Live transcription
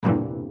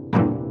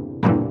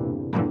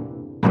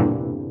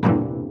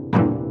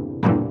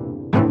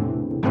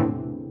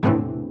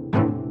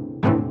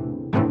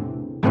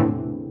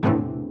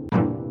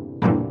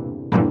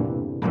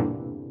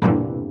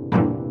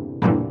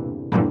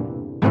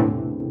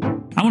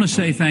I want to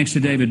say thanks to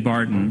David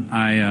Barton.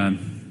 I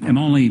am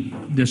only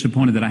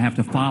disappointed that I have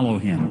to follow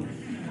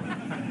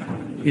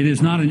him. It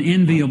is not an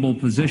enviable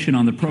position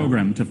on the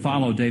program to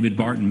follow David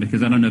Barton,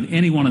 because I don't know of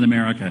anyone in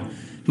America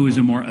who is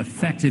a more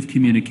effective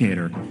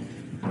communicator.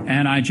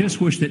 And I just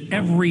wish that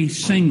every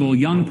single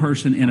young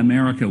person in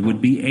America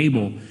would be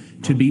able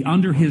to be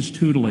under his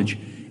tutelage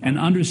and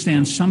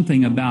understand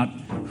something about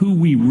who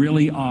we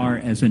really are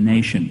as a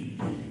nation.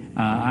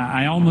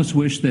 I almost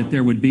wish that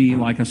there would be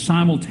like a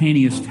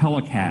simultaneous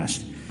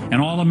telecast, and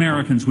all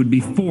Americans would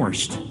be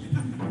forced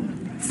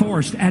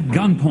at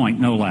gunpoint,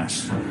 no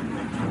less,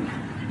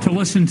 to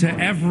listen to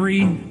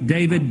every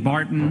David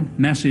Barton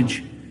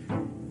message,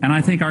 and I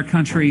think our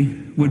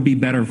country would be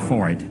better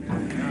for it.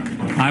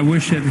 I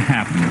wish it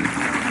happened.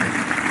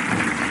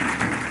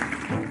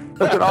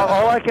 Listen,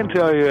 all I can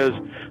tell you is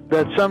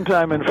that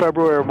sometime in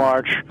February or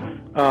March,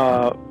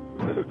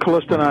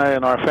 Callista and I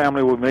and our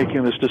family will be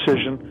making this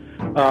decision.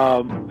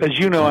 As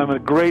you know, I'm a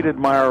great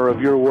admirer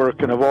of your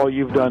work and of all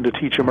you've done to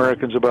teach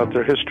Americans about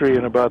their history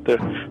and about the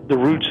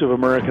roots of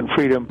American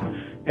freedom.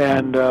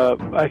 And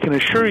I can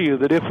assure you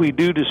that if we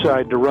do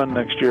decide to run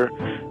next year,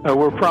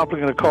 we're promptly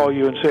going to call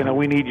you and say, no,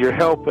 we need your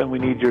help and we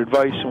need your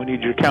advice and we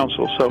need your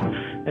counsel. So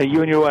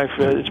you and your wife,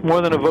 it's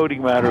more than a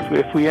voting matter.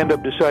 If we end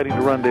up deciding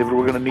to run, David,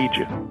 we're going to need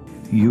you.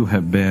 You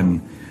have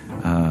been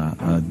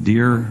a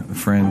dear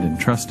friend and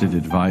trusted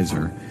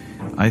advisor.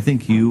 I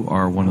think you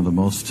are one of the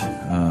most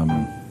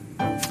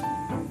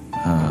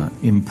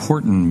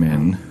important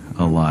men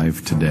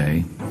alive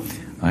today.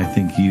 I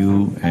think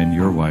you and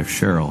your wife,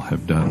 Cheryl,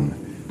 have done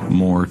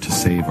more to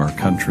save our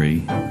country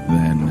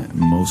than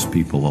most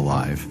people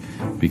alive,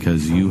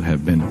 because you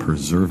have been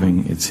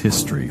preserving its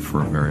history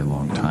for a very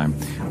long time.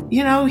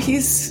 You know, he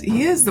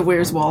is the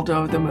Where's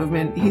Waldo of the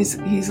movement. He's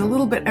a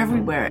little bit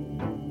everywhere.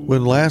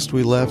 When last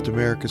we left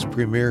America's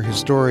premier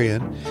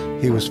historian,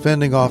 he was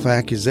fending off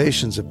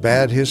accusations of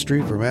bad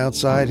history from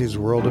outside his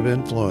world of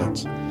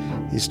influence.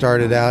 He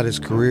started out his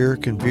career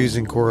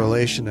confusing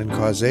correlation and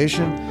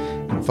causation,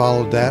 and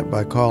followed that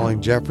by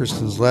calling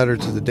Jefferson's letter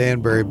to the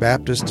Danbury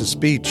Baptist a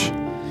speech.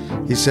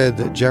 He said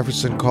that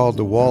Jefferson called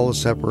the wall of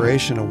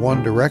separation a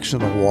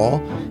one-directional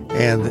wall,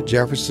 and that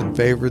Jefferson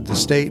favored the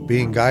state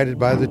being guided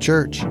by the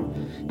church.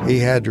 He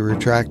had to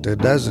retract a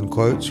dozen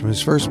quotes from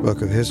his first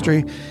book of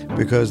history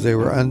because they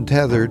were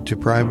untethered to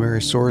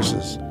primary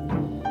sources.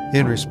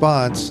 In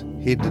response,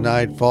 he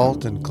denied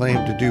fault and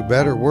claimed to do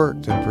better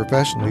work than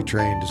professionally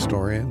trained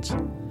historians.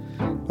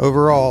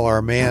 Overall,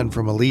 our man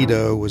from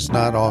Aledo was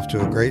not off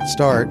to a great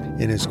start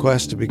in his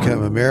quest to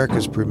become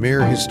America's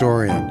premier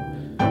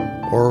historian.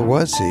 Or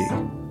was he?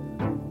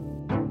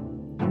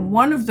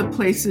 One of the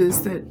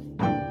places that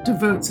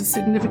devotes a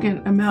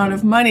significant amount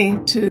of money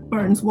to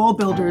Barton's Wall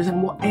Builders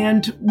and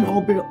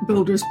Wall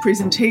Builders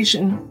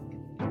Presentation,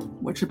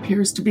 which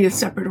appears to be a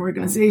separate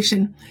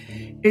organization,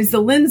 is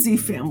the Lindsay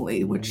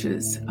family, which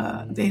is,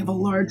 they have a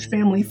large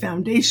family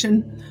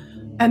foundation,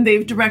 and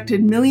they've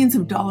directed millions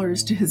of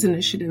dollars to his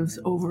initiatives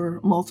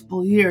over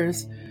multiple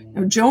years.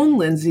 Now, Joan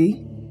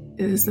Lindsay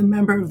is the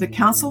member of the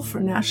Council for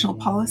National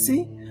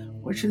Policy,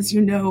 which, as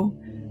you know,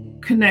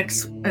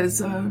 connects,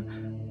 as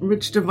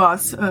Rich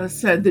DeVos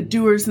said, the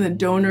doers and the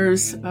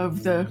donors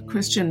of the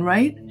Christian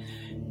right.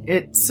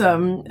 It's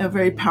a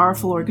very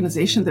powerful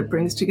organization that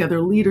brings together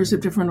leaders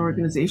of different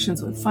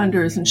organizations with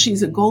funders, and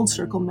she's a Gold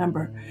Circle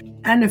member.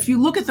 And if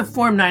you look at the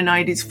Form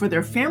 990s for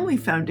their family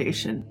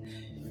foundation,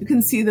 you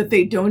can see that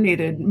they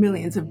donated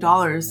millions of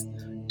dollars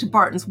to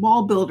Barton's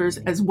Wall Builders,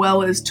 as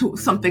well as to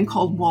something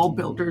called Wall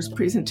Builders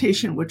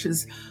Presentation, which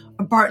is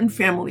a Barton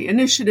family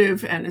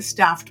initiative and is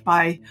staffed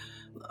by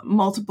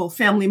multiple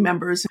family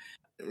members.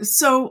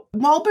 So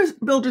Wall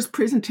Builders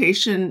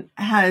Presentation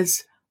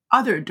has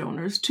other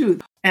donors too.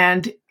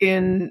 And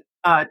in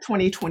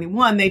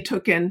 2021, they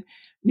took in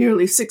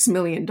nearly $6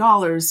 million.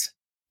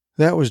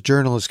 That was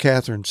journalist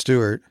Catherine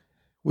Stewart.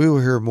 We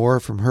will hear more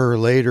from her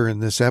later in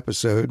this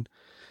episode.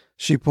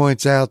 She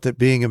points out that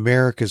being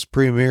America's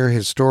premier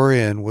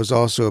historian was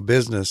also a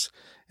business,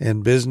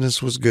 and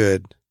business was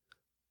good.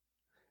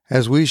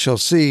 As we shall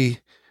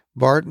see,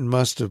 Barton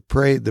must have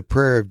prayed the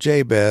prayer of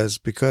Jabez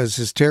because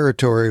his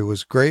territory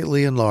was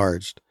greatly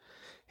enlarged.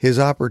 His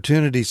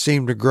opportunities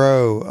seemed to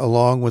grow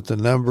along with the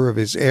number of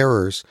his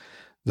errors.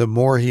 The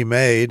more he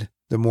made,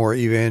 the more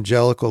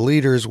evangelical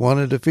leaders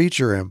wanted to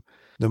feature him.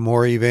 The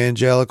more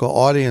evangelical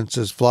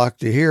audiences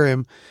flocked to hear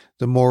him,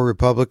 the more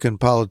Republican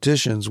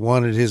politicians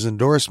wanted his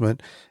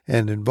endorsement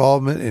and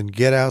involvement in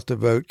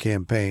get-out-the-vote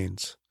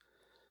campaigns.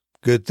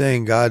 Good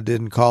thing God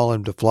didn't call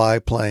him to fly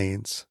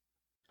planes.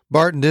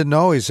 Barton didn't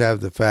always have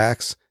the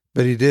facts,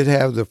 but he did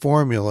have the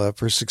formula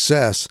for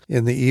success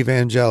in the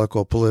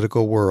evangelical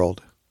political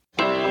world.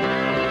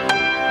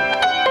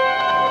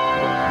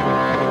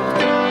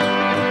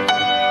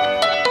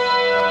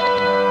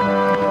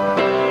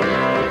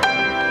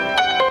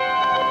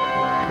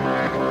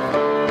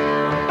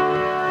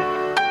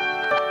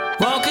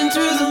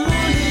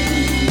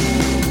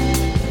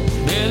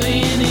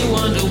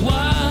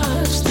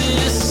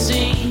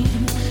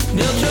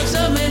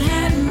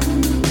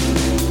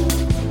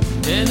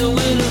 And the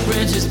little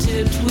branches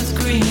tipped with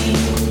green,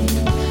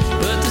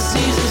 but the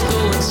season's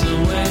going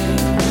somewhere.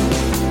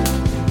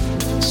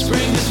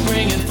 Spring to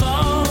spring and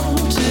fall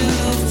to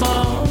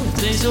fall.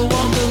 Things will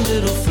walk a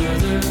little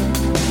further,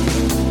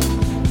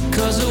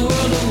 'cause the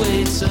world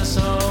awaits us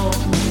all.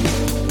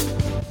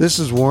 This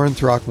is Warren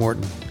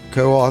Throckmorton,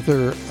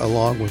 co-author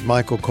along with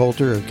Michael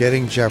Coulter of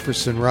Getting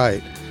Jefferson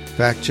Right,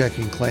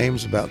 fact-checking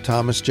claims about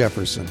Thomas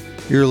Jefferson.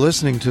 You're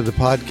listening to the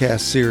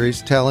podcast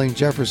series Telling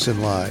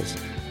Jefferson Lies,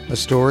 a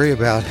story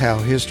about how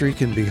history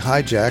can be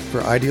hijacked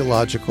for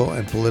ideological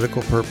and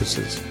political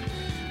purposes.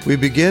 We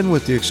begin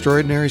with the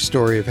extraordinary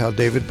story of how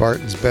David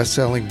Barton's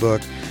best-selling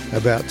book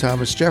about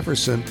Thomas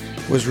Jefferson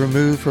was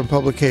removed from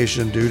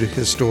publication due to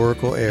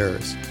historical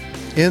errors.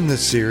 In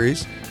this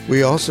series,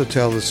 we also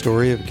tell the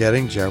story of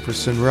Getting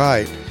Jefferson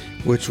Right,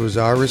 which was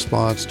our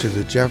response to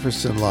the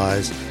Jefferson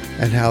lies,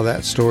 and how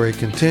that story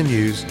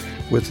continues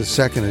with the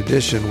second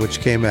edition, which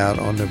came out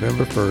on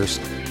November 1st,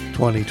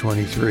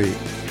 2023.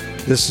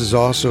 This is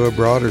also a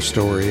broader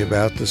story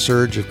about the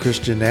surge of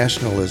Christian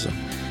nationalism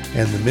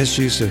and the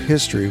misuse of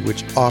history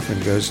which often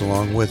goes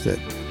along with it.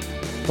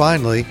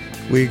 Finally,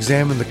 we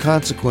examine the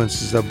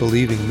consequences of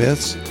believing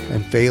myths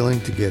and failing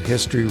to get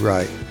history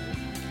right.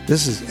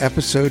 This is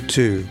Episode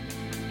 2,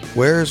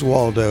 Where's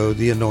Waldo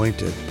the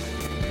Anointed? 3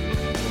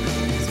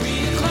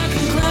 o'clock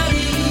and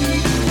cloudy.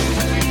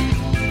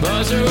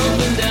 Bars are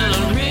open down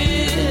on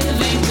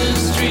Rivington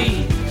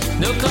Street.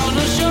 No call,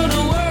 no show,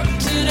 no work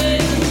today.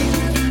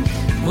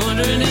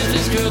 Wondering if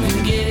this girl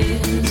can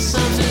get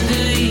something to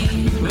eat.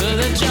 Well,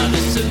 that job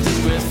just took the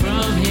breath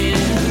from him,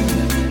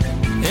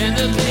 and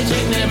the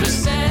paycheck never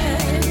sat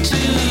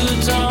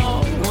too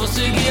tall. Wants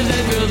to give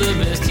that girl the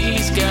best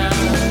he's got,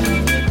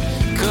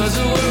 'cause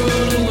the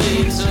world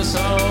awaits us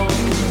all.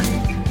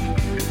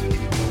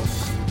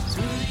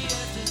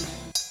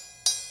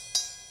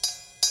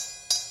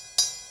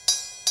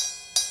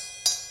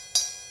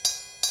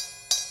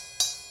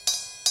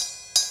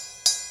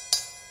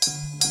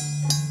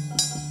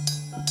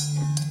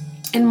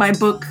 In my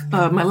book,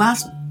 my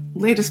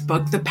latest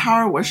book, The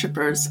Power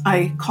Worshippers,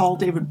 I call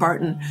David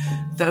Barton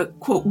the,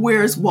 quote,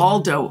 Where's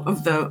Waldo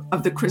of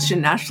the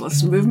Christian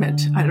nationalist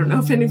movement. I don't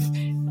know if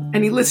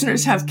any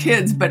listeners have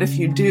kids, but if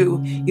you do,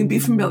 you'd be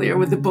familiar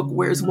with the book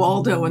Where's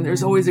Waldo, and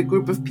there's always a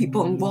group of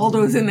people, and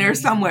Waldo's in there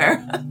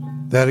somewhere.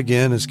 That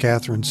again is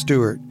Catherine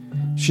Stewart.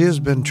 She has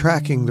been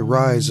tracking the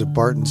rise of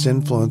Barton's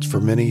influence for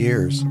many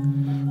years.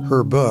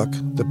 Her book,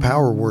 The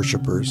Power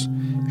Worshippers,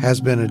 has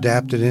been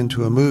adapted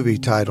into a movie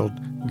titled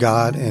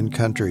God and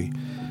Country,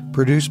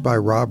 produced by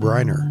Rob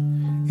Reiner.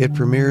 It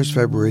premieres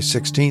February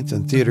 16th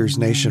in theaters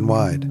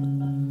nationwide.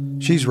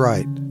 She's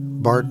right.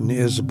 Barton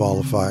is a ball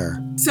of fire.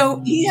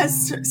 So he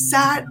has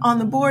sat on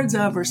the boards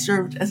of or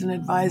served as an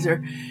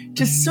advisor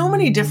to so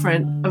many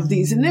different of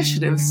these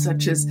initiatives,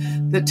 such as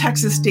the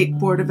Texas State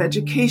Board of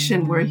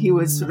Education, where he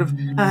was sort of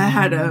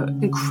had a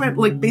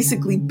incredible,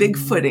 basically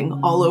bigfooting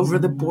all over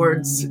the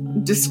board's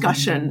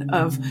discussion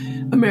of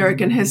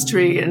American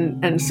history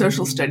and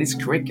social studies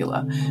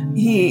curricula.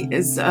 He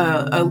is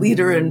a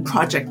leader in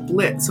Project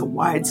Blitz, a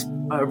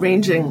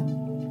wide-ranging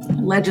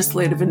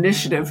legislative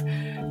initiative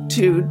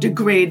to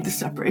degrade the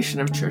separation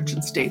of church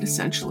and state,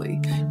 essentially.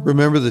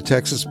 Remember the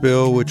Texas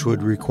bill, which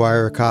would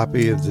require a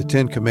copy of the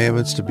Ten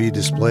Commandments to be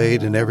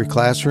displayed in every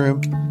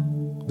classroom?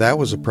 That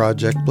was a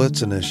Project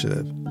Blitz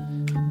initiative.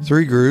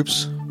 3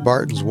 groups,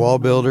 Barton's Wall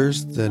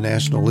Builders, the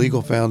National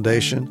Legal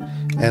Foundation,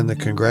 and the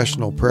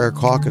Congressional Prayer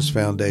Caucus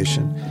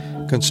Foundation,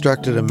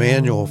 constructed a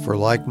manual for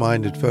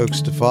like-minded folks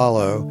to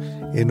follow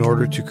in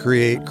order to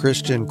create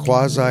Christian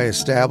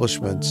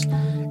quasi-establishments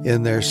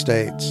in their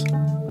states.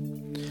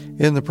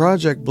 In the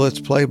Project Blitz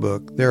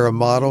playbook, there are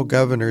model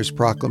governor's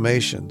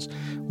proclamations,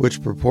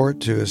 which purport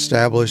to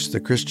establish the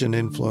Christian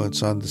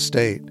influence on the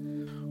state.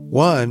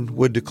 One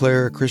would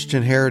declare a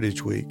Christian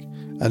Heritage Week.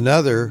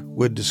 Another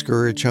would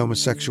discourage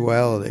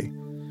homosexuality.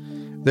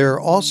 There are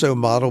also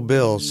model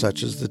bills,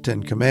 such as the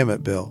Ten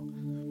Commandment Bill.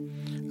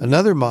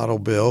 Another model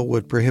bill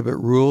would prohibit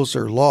rules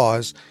or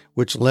laws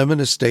which limit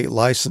a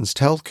state-licensed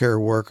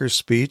healthcare worker's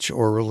speech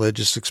or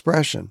religious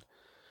expression.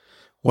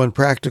 One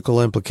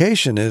practical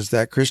implication is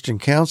that Christian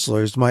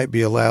counselors might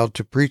be allowed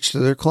to preach to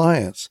their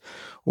clients,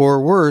 or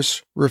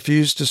worse,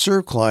 refuse to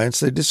serve clients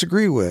they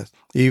disagree with,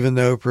 even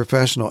though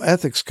professional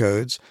ethics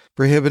codes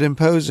prohibit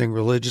imposing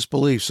religious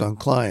beliefs on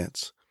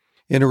clients.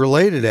 In a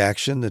related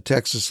action, the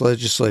Texas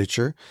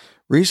legislature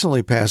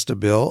recently passed a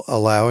bill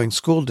allowing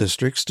school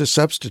districts to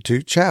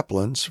substitute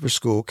chaplains for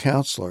school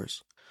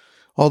counselors.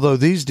 Although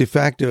these de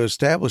facto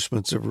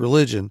establishments of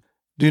religion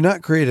do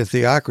not create a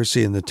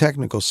theocracy in the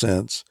technical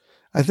sense,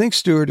 I think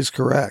Stewart is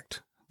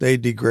correct. They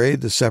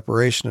degrade the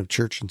separation of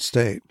church and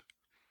state.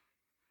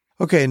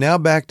 Okay, now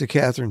back to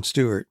Catherine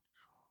Stewart.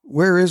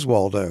 Where is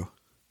Waldo?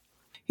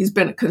 He's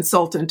been a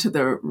consultant to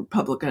the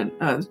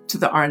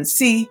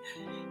RNC.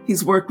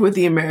 He's worked with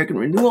the American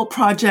Renewal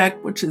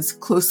Project, which is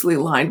closely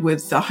aligned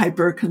with the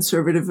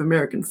hyper-conservative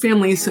American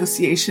Family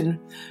Association,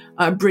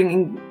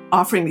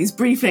 offering these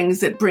briefings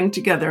that bring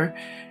together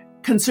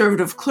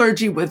conservative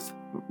clergy with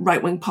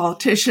right-wing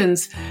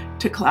politicians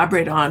to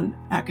collaborate on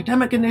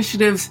academic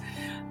initiatives.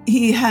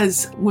 He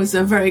was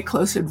a very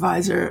close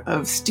advisor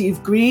of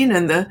Steve Green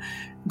and the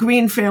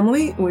Green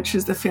family, which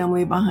is the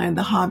family behind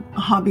the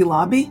Hobby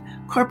Lobby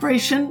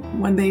Corporation,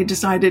 when they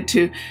decided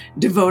to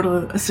devote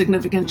a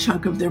significant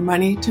chunk of their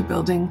money to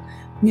building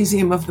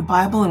Museum of the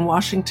Bible in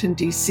Washington,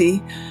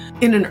 D.C.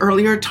 In an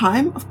earlier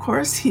time, of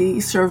course,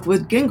 he served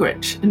with Newt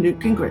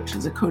Gingrich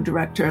as a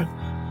co-director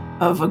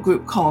of a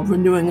group called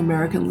Renewing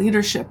American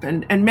Leadership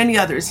and many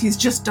others. He's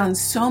just done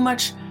so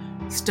much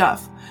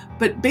stuff.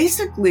 But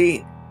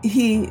basically,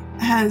 he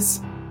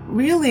has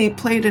really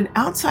played an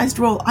outsized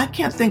role. I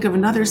can't think of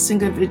another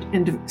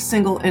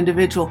single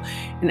individual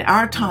in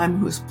our time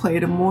who's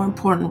played a more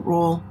important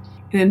role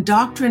in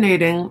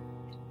indoctrinating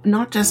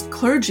not just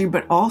clergy,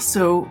 but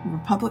also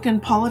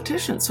Republican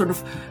politicians, sort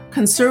of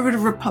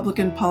conservative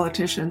Republican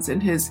politicians in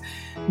his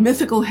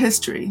mythical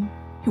history.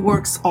 He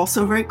works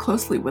also very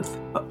closely with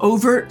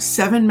over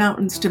 7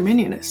 Mountains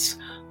Dominionists,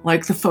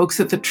 like the folks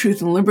at the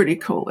Truth and Liberty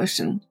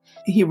Coalition.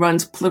 He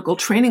runs political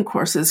training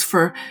courses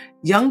for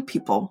young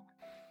people.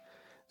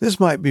 This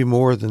might be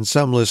more than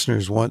some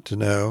listeners want to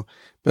know,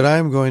 but I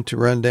am going to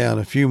run down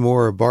a few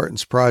more of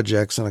Barton's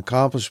projects and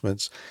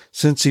accomplishments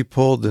since he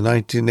pulled the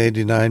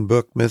 1989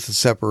 book Myth of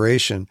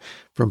Separation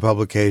from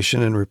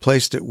publication and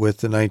replaced it with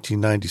the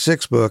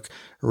 1996 book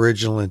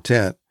Original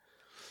Intent.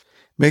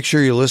 Make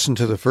sure you listen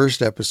to the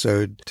first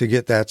episode to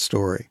get that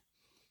story.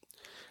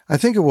 I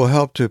think it will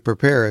help to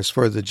prepare us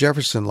for the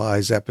Jefferson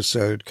Lies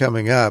episode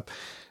coming up,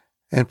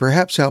 and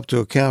perhaps help to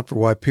account for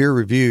why peer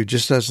review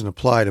just doesn't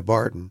apply to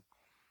Barton.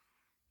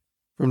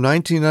 From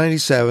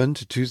 1997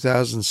 to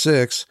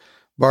 2006,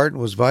 Barton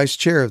was vice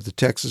chair of the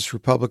Texas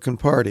Republican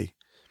Party.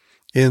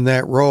 In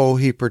that role,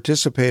 he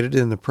participated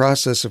in the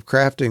process of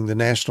crafting the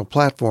national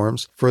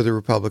platforms for the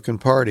Republican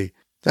Party.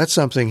 That's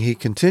something he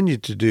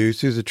continued to do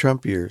through the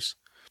Trump years.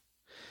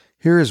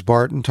 Here is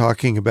Barton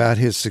talking about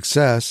his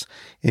success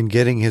in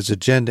getting his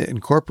agenda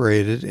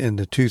incorporated in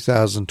the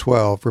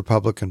 2012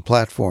 Republican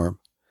platform.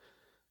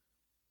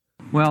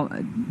 Well,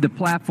 the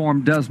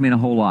platform does mean a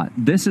whole lot.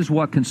 This is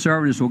what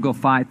conservatives will go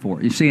fight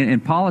for. You see, in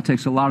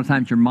politics, a lot of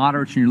times your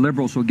moderates and your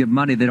liberals will give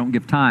money, they don't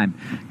give time.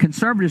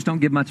 Conservatives don't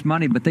give much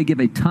money, but they give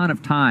a ton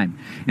of time.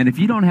 And if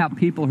you don't have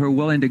people who are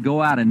willing to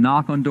go out and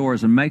knock on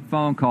doors and make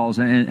phone calls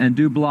and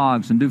do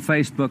blogs and do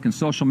Facebook and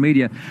social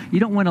media, you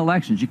don't win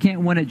elections. You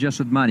can't win it just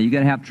with money. You got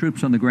to have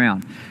troops on the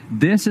ground.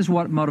 This is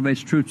what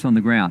motivates troops on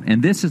the ground.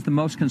 And this is the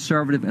most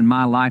conservative in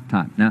my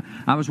lifetime. Now,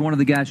 I was one of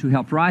the guys who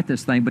helped write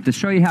this thing, but to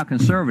show you how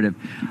conservative,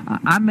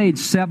 I made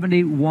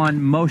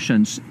 71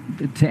 motions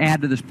to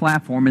add to this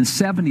platform, and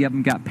 70 of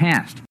them got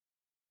passed.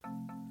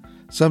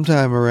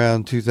 Sometime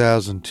around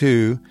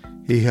 2002,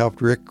 he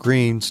helped Rick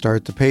Green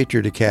start the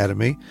Patriot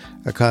Academy,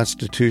 a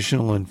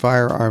constitutional and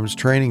firearms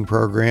training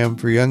program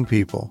for young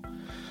people.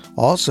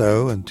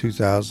 Also, in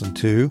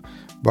 2002,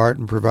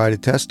 Barton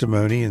provided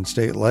testimony in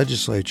state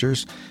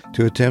legislatures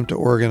to attempt to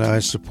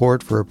organize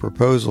support for a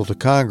proposal to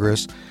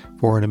Congress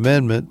for an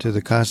amendment to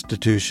the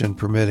Constitution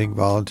permitting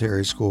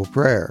voluntary school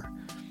prayer.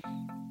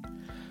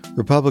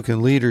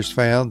 Republican leaders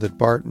found that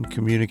Barton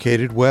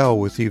communicated well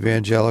with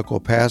evangelical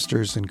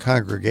pastors and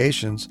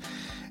congregations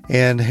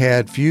and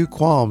had few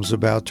qualms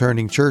about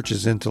turning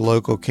churches into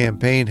local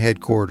campaign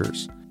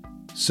headquarters.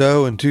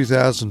 So in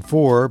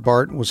 2004,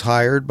 Barton was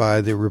hired by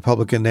the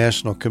Republican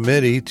National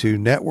Committee to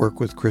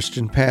network with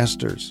Christian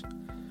pastors.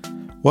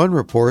 One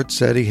report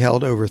said he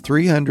held over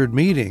 300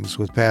 meetings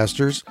with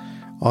pastors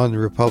on the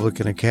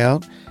Republican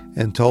account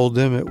and told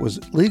them it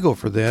was legal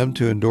for them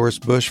to endorse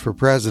Bush for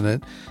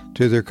president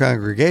to their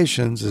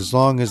congregations as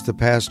long as the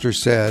pastor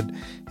said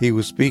he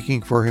was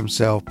speaking for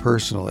himself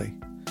personally.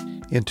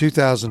 In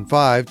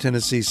 2005,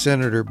 Tennessee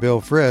Senator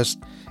Bill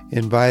Frist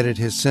invited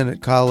his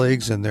Senate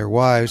colleagues and their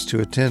wives to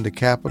attend a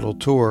Capitol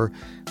tour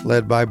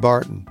led by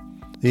Barton.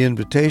 The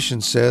invitation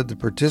said the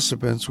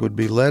participants would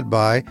be led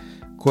by,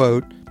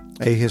 quote,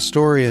 a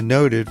historian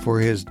noted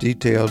for his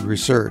detailed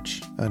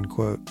research,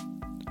 unquote.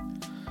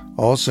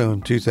 Also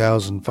in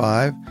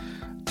 2005,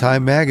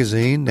 Time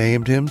magazine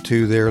named him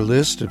to their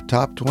list of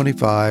top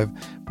 25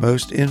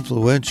 most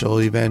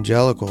influential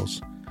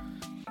evangelicals.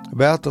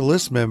 About the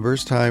list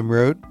members, Time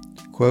wrote,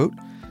 quote,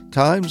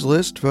 Time's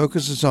list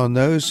focuses on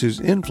those whose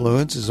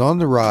influence is on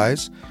the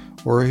rise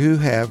or who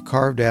have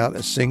carved out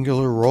a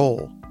singular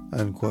role,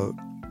 unquote.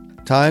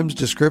 Time's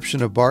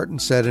description of Barton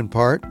said in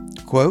part,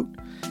 quote,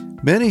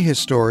 many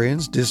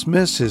historians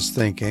dismiss his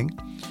thinking,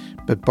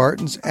 but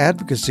Barton's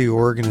advocacy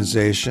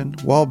organization,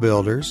 Wall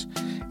Builders,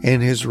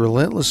 and his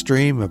relentless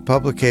stream of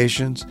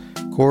publications,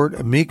 court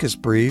amicus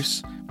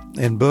briefs,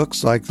 and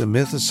books like The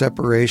Myth of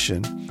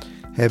Separation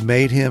have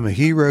made him a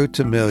hero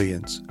to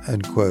millions,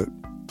 unquote.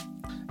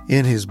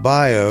 In his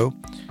bio,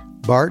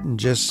 Barton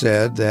just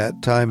said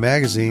that Time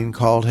magazine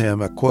called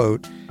him a,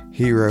 quote,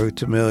 hero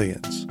to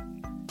millions.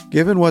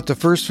 Given what the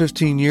first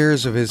 15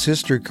 years of his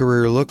history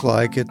career looked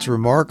like, it's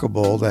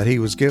remarkable that he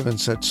was given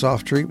such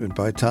soft treatment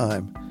by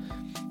Time.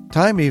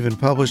 Time even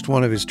published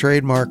one of his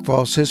trademark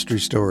false history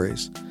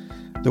stories.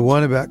 the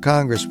one about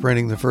Congress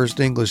printing the first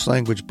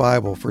English-language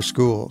Bible for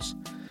schools.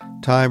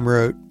 Time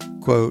wrote,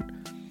 quote,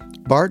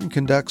 Barton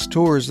conducts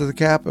tours of the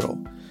Capitol,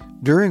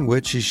 during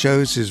which he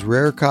shows his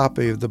rare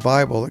copy of the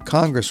Bible that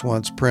Congress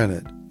once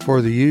printed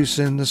for the use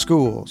in the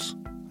schools,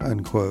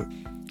 unquote.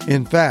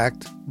 In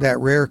fact, that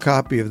rare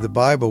copy of the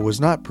Bible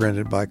was not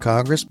printed by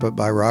Congress, but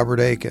by Robert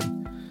Aiken.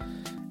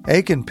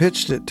 Aiken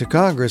pitched it to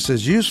Congress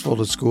as useful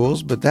to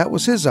schools, but that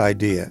was his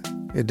idea.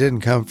 It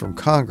didn't come from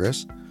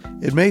Congress.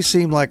 It may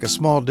seem like a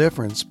small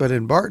difference, but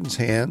in Barton's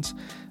hands,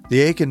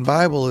 the Aiken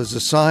Bible is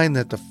a sign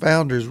that the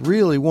founders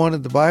really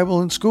wanted the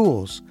Bible in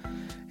schools,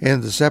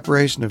 and the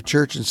separation of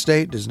church and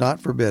state does not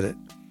forbid it.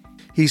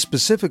 He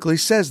specifically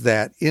says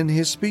that in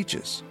his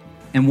speeches.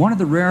 And one of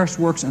the rarest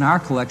works in our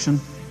collection,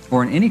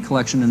 or in any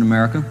collection in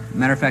America,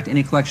 matter of fact,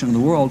 any collection in the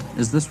world,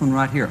 is this one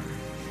right here.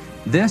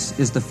 This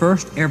is the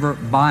first ever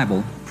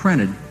Bible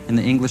printed in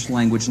the English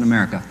language in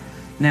America.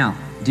 Now,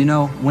 do you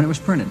know when it was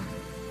printed?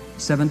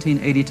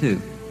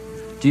 1782.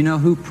 Do you know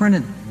who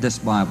printed this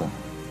Bible?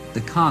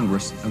 The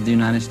Congress of the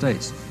United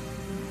States.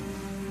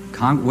 Wait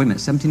a minute,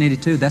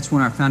 1782, that's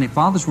when our founding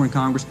fathers were in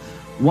Congress.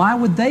 Why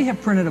would they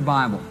have printed a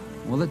Bible?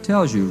 Well, it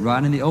tells you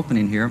right in the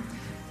opening here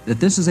that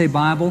this is a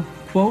Bible,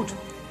 quote,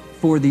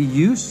 for the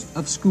use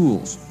of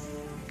schools.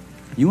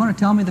 You want to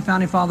tell me the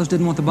founding fathers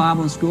didn't want the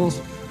Bible in schools?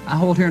 I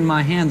hold here in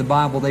my hand the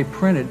Bible they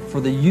printed for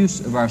the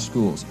use of our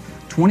schools.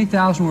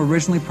 20,000 were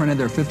originally printed.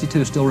 There are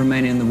 52 still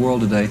remaining in the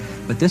world today.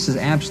 But this is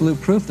absolute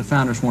proof the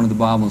founders wanted the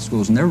Bible in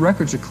schools. And their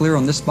records are clear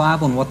on this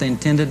Bible and what they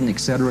intended and et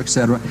cetera, et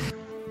cetera.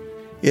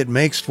 It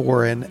makes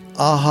for an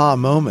aha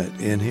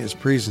moment in his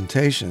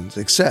presentations,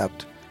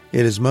 except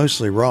it is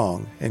mostly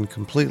wrong and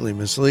completely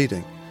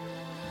misleading.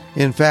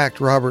 In fact,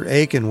 Robert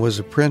Aiken was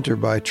a printer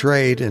by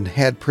trade and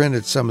had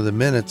printed some of the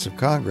minutes of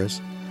Congress.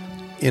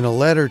 In a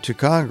letter to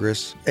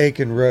Congress,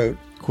 Aiken wrote,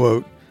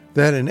 quote,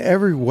 that in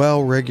every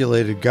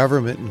well-regulated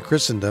government in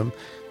Christendom,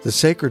 the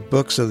sacred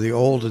books of the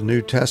Old and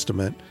New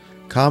Testament,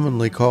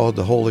 commonly called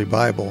the Holy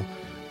Bible,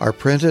 are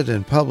printed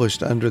and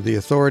published under the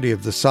authority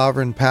of the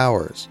sovereign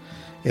powers,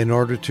 in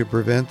order to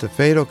prevent the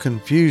fatal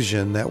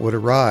confusion that would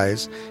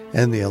arise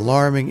and the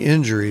alarming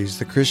injuries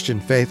the Christian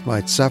faith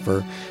might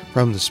suffer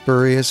from the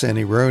spurious and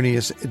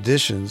erroneous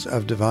editions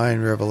of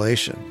divine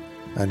revelation,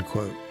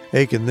 unquote.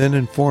 Aiken then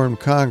informed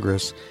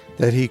Congress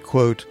that he,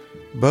 quote,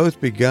 both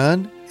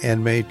begun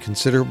and made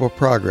considerable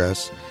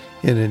progress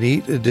in a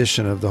neat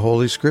edition of the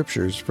Holy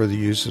Scriptures for the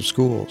use of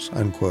schools,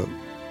 unquote.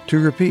 To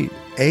repeat,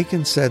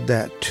 Aiken said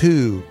that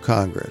to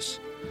Congress.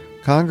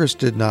 Congress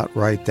did not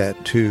write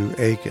that to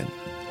Aiken.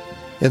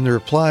 In the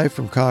reply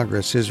from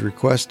Congress, his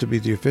request to be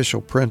the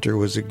official printer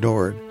was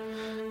ignored.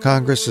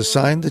 Congress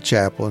assigned the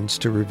chaplains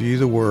to review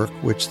the work,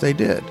 which they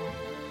did.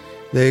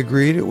 They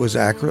agreed it was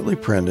accurately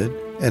printed,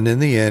 and in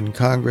the end,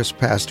 Congress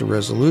passed a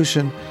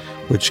resolution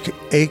which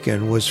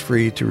Aiken was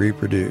free to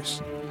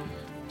reproduce.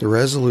 The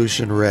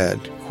resolution read,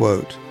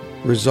 quote,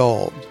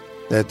 resolved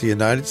that the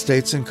United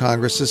States and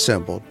Congress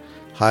assembled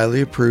highly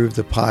approve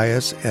the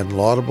pious and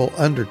laudable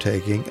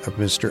undertaking of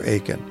Mr.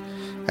 Aiken,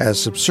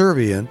 as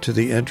subservient to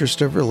the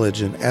interest of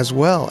religion as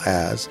well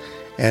as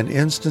an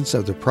instance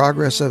of the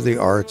progress of the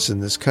arts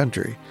in this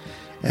country,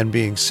 and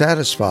being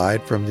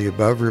satisfied from the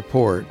above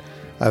report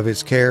of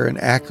his care and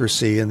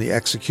accuracy in the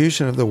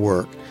execution of the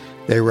work,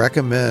 they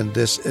recommend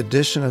this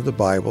edition of the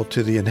Bible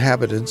to the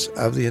inhabitants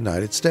of the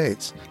United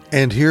States,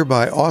 and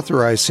hereby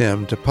authorize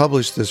him to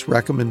publish this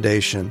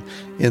recommendation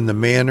in the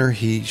manner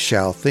he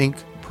shall think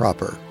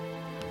proper,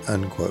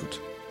 unquote.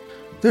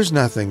 There's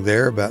nothing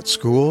there about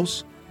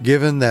schools.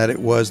 Given that it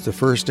was the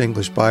first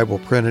English Bible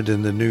printed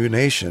in the new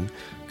nation,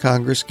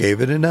 Congress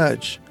gave it a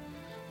nudge.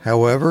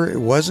 However,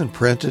 it wasn't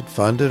printed,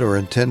 funded, or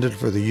intended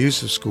for the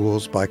use of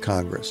schools by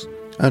Congress.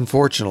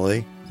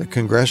 Unfortunately, the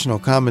congressional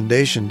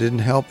commendation didn't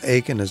help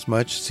Aiken as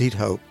much as he'd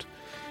hoped.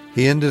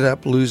 He ended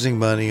up losing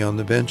money on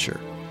the venture.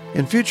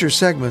 In future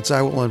segments,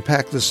 I will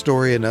unpack this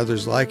story and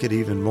others like it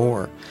even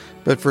more,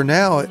 but for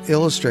now it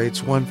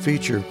illustrates one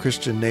feature of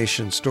Christian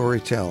nation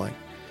storytelling.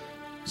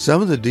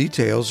 Some of the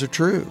details are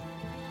true.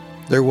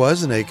 There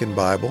was an Aiken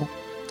Bible,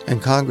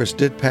 and Congress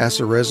did pass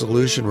a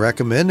resolution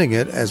recommending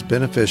it as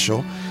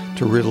beneficial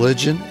to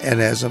religion and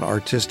as an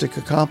artistic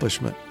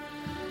accomplishment.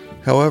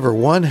 However,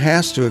 one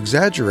has to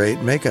exaggerate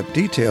and make up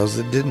details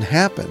that didn't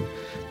happen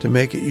to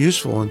make it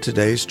useful in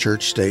today's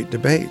church-state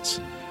debates.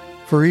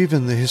 For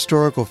even the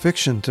historical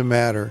fiction to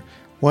matter,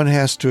 one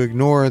has to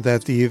ignore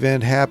that the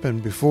event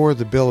happened before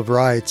the Bill of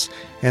Rights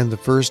and the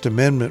First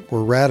Amendment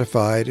were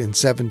ratified in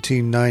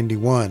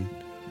 1791.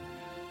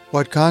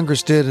 What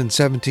Congress did in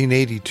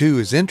 1782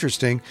 is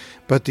interesting,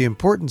 but the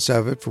importance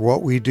of it for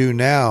what we do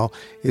now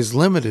is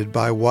limited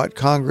by what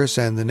Congress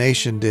and the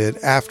nation did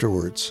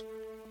afterwards.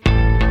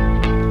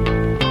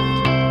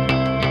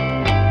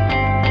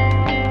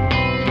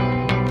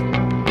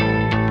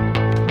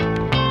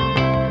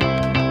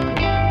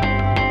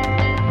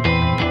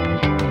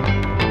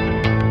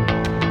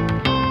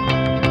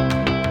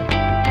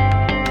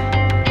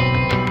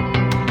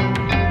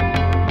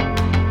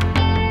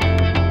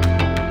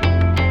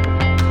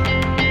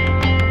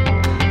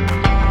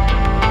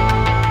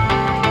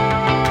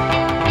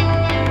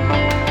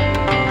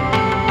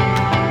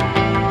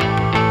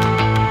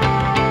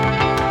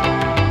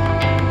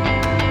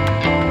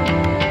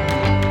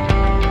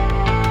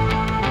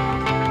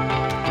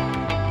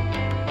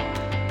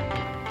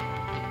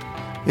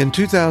 In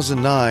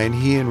 2009,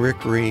 he and Rick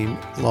Green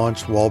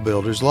launched Wall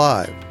Builders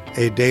Live,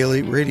 a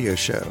daily radio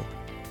show.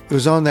 It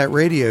was on that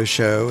radio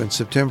show in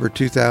September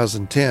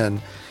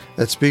 2010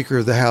 that Speaker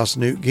of the House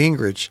Newt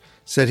Gingrich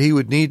said he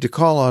would need to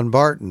call on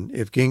Barton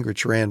if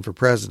Gingrich ran for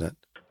president.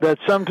 That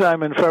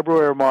sometime in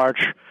February or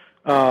March,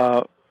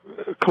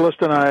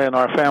 Callista and I and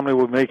our family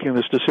were making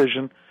this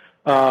decision.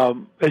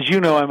 As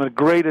you know, I'm a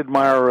great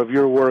admirer of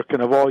your work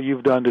and of all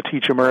you've done to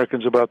teach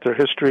Americans about their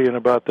history and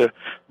about the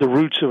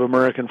roots of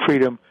American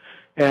freedom.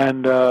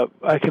 And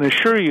I can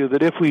assure you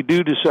that if we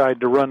do decide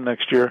to run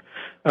next year,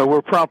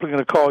 we're promptly going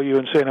to call you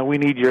and say, no, we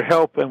need your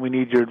help and we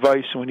need your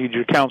advice and we need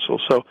your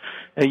counsel. So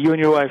you and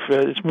your wife,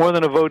 it's more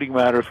than a voting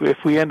matter. If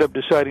we end up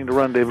deciding to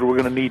run, David, we're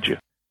going to need you.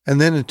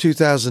 And then in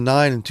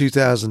 2009 and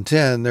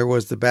 2010, there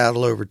was the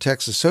battle over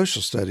Texas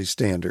social studies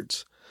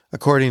standards.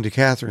 According to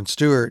Catherine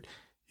Stewart,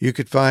 you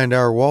could find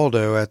our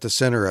Waldo at the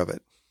center of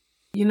it.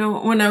 You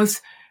know, when I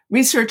was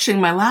researching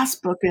my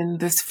last book in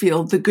this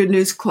field, The Good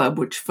News Club,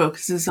 which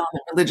focuses on the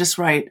religious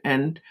right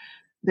and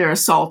their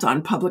assault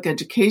on public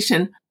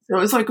education, so it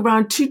was like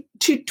around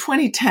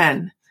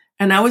 2010,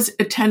 and I was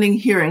attending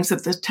hearings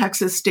at the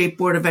Texas State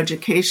Board of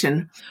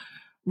Education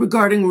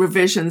regarding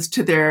revisions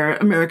to their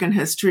American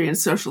history and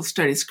social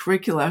studies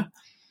curricula.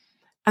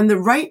 And the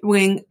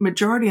right-wing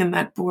majority in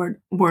that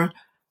board were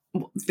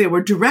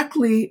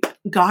directly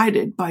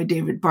guided by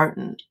David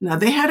Barton. Now,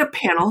 they had a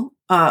panel,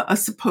 a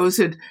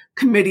supposed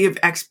committee of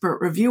expert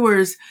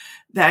reviewers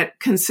that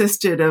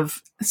consisted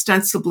of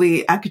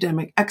ostensibly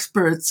academic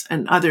experts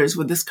and others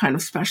with this kind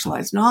of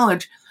specialized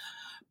knowledge.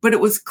 But it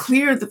was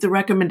clear that the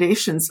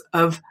recommendations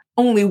of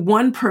only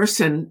one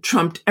person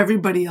trumped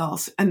everybody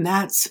else, and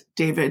that's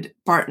David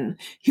Barton.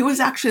 He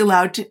was actually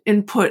allowed to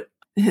input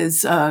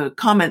his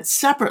comments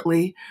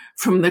separately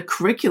from the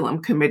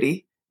curriculum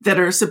committee that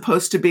are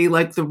supposed to be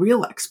like the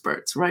real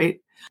experts,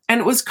 right?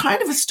 And it was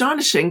kind of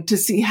astonishing to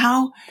see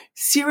how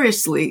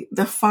seriously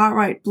the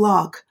far-right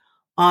bloc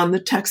on the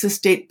Texas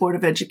State Board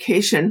of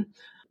Education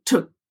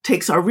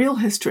takes our real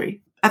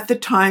history. At the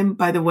time,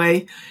 by the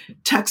way,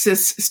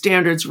 Texas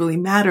standards really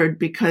mattered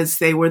because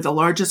they were the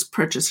largest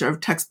purchaser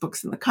of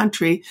textbooks in the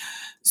country.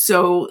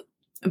 So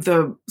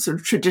the sort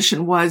of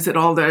tradition was that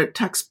all the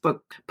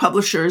textbook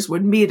publishers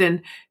would meet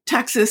in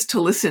Texas to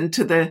listen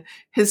to the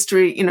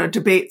history,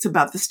 debates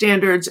about the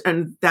standards.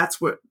 And that's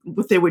what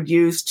they would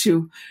use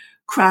to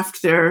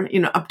craft their,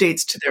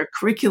 updates to their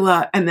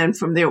curricula. And then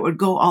from there, it would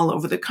go all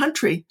over the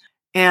country.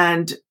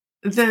 And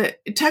the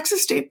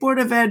Texas State Board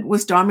of Ed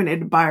was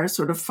dominated by a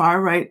sort of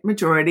far-right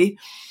majority,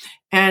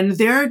 and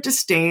their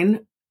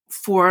disdain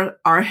for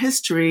our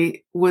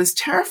history was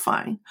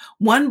terrifying.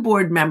 One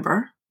board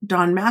member,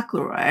 Don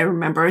McElroy, I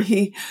remember,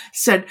 he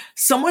said,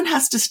 someone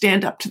has to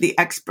stand up to the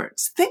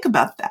experts. Think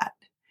about that.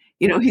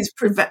 He's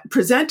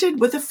presented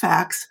with the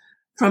facts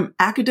from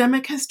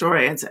academic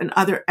historians and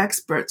other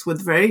experts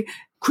with very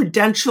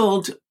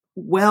credentialed,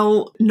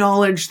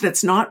 knowledge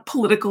that's not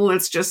political.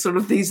 It's just sort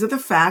of, these are the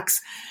facts.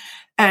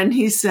 And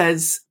he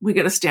says, we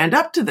got to stand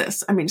up to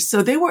this.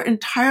 So they were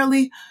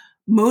entirely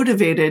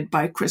motivated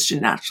by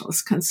Christian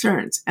nationalist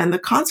concerns, and the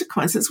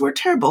consequences were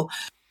terrible.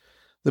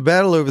 The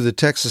battle over the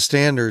Texas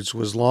standards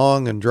was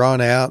long and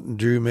drawn out and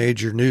drew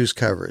major news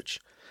coverage.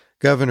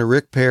 Governor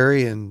Rick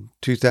Perry in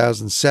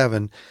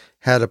 2007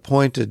 had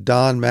appointed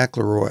Don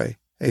McElroy,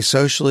 a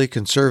socially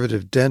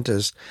conservative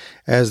dentist,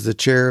 as the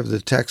chair of the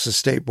Texas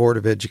State Board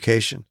of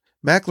Education.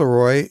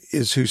 McElroy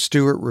is who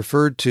Stewart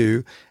referred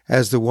to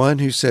as the one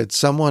who said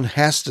someone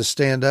has to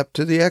stand up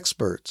to the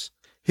experts.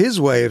 His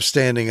way of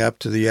standing up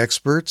to the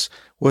experts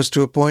was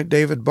to appoint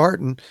David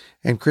Barton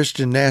and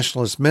Christian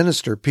nationalist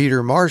minister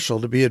Peter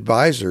Marshall to be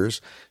advisors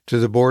to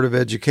the Board of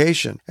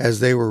Education as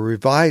they were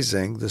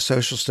revising the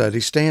social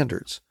studies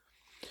standards.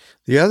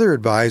 The other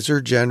advisor,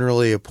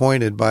 generally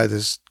appointed by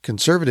the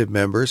conservative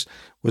members,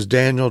 was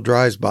Daniel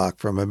Dreisbach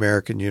from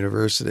American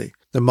University.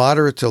 The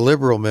moderate to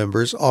liberal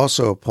members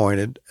also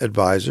appointed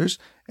advisors,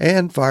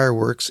 and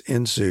fireworks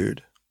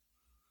ensued.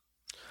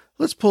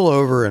 Let's pull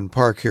over and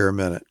park here a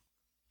minute.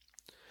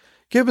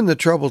 Given the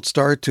troubled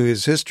start to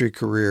his history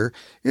career,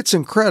 it's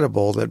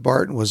incredible that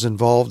Barton was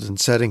involved in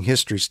setting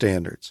history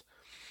standards.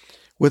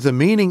 With a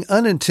meaning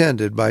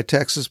unintended by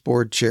Texas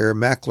Board Chair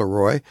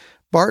McElroy,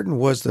 Barton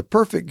was the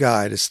perfect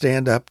guy to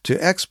stand up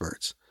to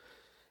experts.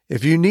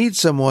 If you need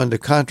someone to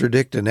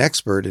contradict an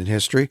expert in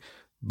history,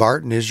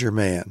 Barton is your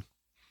man.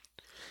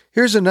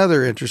 Here's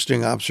another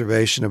interesting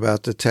observation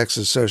about the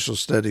Texas social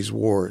studies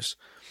wars.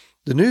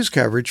 The news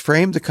coverage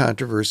framed the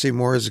controversy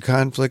more as a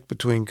conflict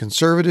between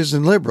conservatives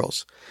and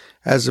liberals,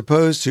 as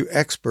opposed to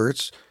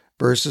experts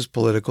versus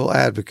political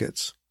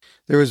advocates.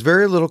 There was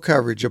very little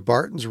coverage of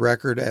Barton's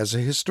record as a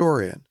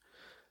historian.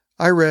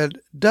 I read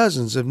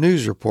dozens of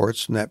news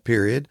reports from that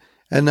period,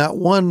 and not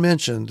one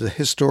mentioned the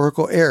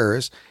historical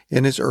errors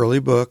in his early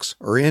books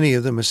or any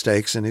of the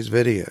mistakes in his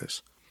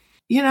videos.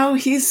 He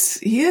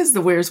is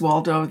the Where's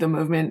Waldo of the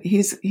movement.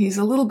 He's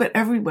a little bit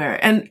everywhere.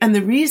 And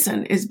the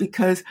reason is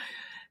because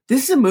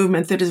this is a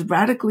movement that is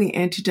radically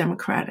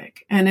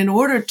anti-democratic. And in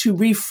order to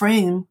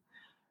reframe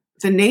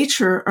the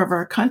nature of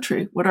our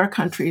country, what our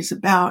country is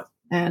about,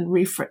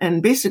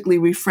 and basically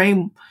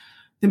reframe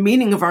the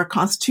meaning of our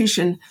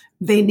Constitution,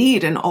 they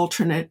need an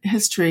alternate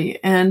history.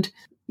 And,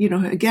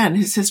 again,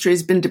 his history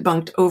has been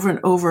debunked over and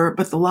over,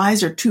 but the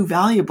lies are too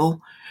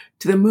valuable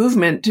to the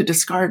movement to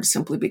discard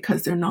simply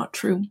because they're not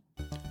true.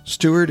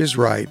 Stewart is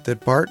right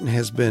that Barton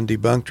has been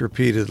debunked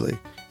repeatedly.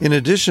 In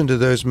addition to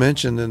those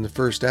mentioned in the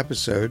first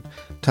episode,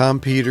 Tom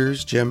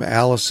Peters, Jim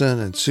Allison,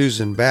 and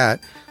Susan Batt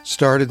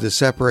started the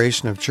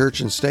Separation of Church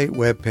and State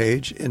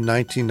webpage in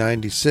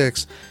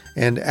 1996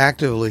 and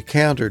actively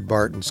countered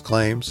Barton's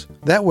claims.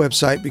 That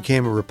website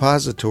became a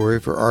repository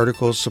for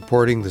articles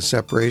supporting the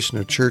separation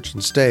of church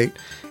and state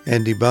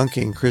and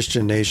debunking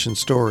Christian nation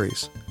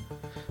stories.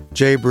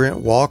 J.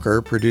 Brent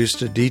Walker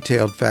produced a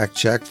detailed fact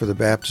check for the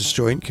Baptist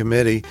Joint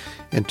Committee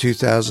in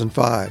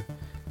 2005.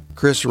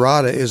 Chris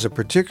Rada is a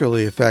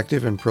particularly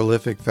effective and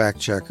prolific fact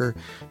checker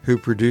who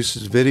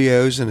produces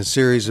videos and a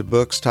series of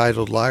books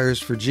titled Liars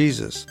for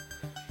Jesus.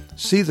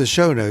 See the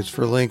show notes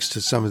for links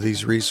to some of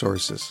these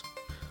resources.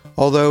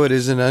 Although it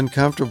is an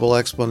uncomfortable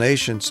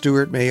explanation,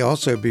 Stewart may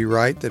also be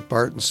right that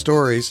Barton's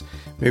stories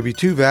may be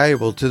too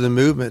valuable to the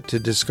movement to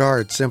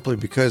discard simply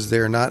because they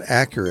are not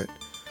accurate.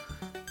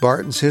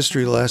 Barton's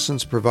history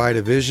lessons provide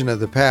a vision of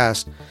the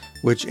past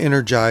which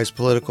energize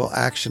political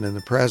action in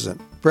the present.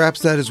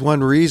 Perhaps that is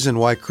one reason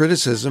why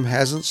criticism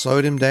hasn't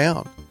slowed him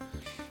down.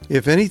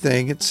 If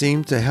anything, it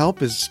seemed to help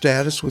his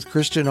status with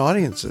Christian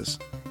audiences.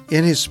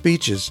 In his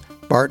speeches,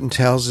 Barton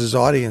tells his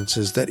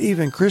audiences that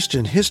even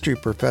Christian history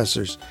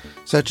professors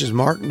such as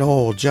Mark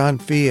Knoll, John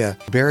Fia,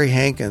 Barry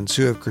Hankins,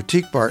 who have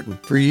critiqued Barton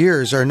for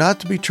years, are not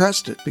to be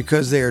trusted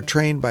because they are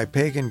trained by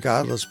pagan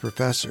godless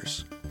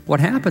professors. What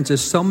happens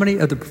is so many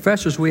of the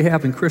professors we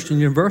have in Christian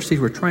universities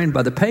were trained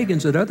by the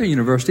pagans at other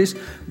universities.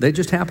 They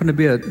just happen to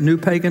be a new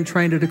pagan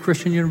trained at a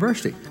Christian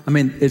university. I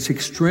mean, it's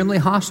extremely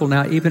hostile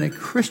now, even at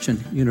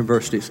Christian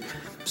universities.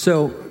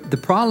 So the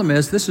problem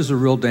is this is a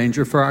real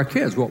danger for our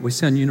kids, what we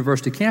send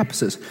university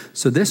campuses.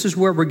 So this is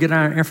where we're getting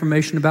our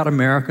information about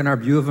America and our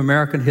view of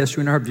American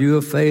history and our view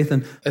of faith.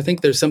 And I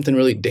think there's something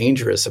really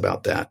dangerous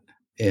about that.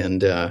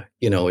 And,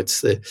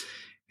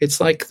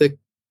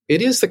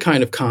 it is the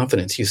kind of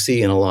confidence you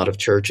see in a lot of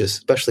churches,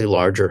 especially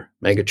larger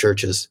mega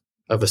churches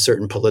of a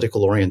certain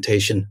political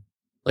orientation.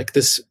 Like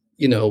this,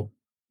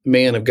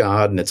 man of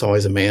God, and it's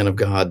always a man of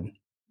God,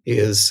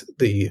 is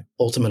the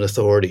ultimate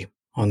authority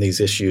on these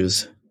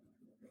issues.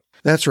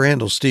 That's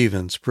Randall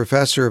Stevens,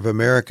 professor of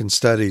American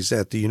Studies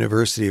at the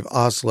University of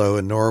Oslo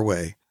in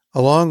Norway.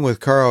 Along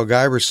with Carl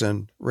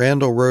Giberson,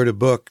 Randall wrote a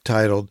book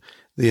titled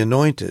The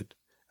Anointed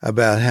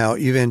about how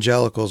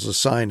evangelicals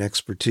assign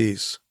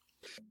expertise.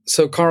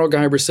 So Carl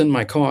Giberson,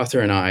 my co-author,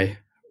 and I,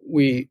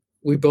 we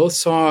both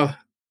saw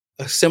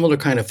a similar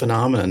kind of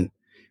phenomenon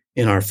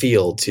in our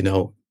fields.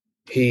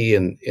 He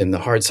in the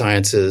hard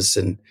sciences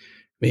and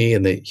me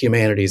in the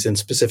humanities, and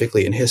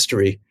specifically in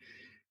history.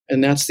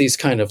 And that's these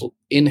kind of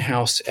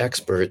in-house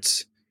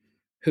experts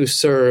who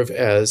serve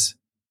as,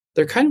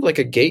 they're kind of like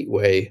a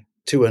gateway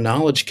to a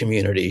knowledge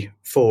community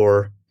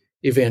for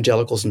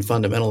evangelicals and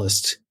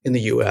fundamentalists in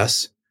the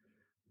U.S.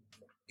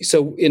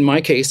 So in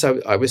my case,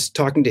 I was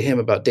talking to him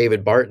about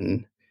David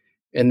Barton,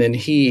 and then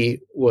he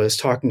was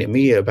talking to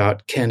me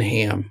about Ken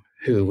Ham,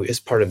 who is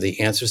part of the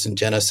Answers in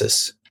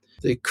Genesis,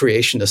 the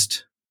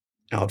creationist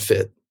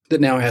outfit that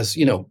now has,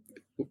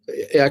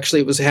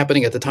 actually it was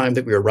happening at the time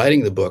that we were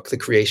writing the book. The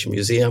Creation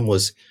Museum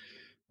was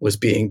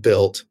being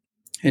built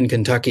in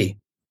Kentucky.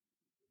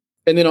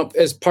 And then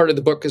as part of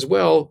the book as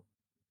well,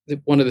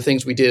 one of the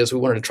things we did is we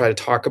wanted to try to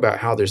talk about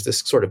how there's this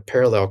sort of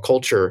parallel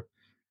culture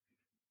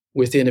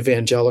within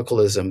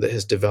evangelicalism that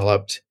has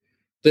developed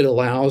that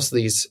allows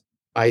these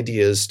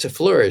ideas to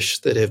flourish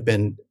that have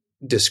been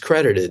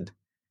discredited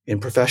in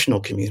professional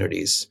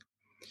communities.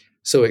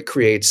 So it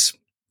creates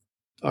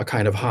a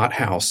kind of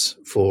hothouse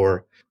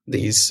for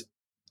these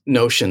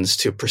notions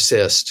to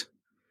persist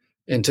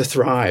and to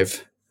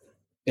thrive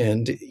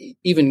and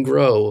even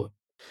grow.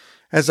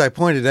 As I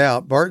pointed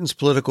out, Barton's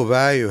political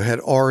value had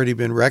already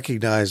been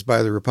recognized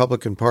by the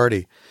Republican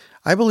Party.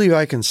 I believe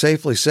I can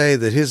safely say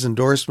that his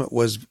endorsement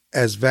was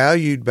as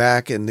valued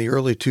back in the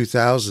early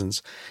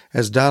 2000s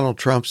as Donald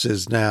Trump's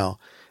is now,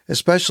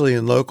 especially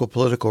in local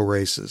political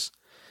races.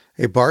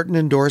 A Barton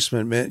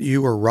endorsement meant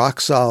you were rock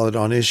solid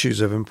on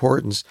issues of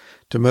importance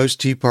to most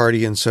Tea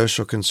Party and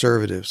social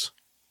conservatives.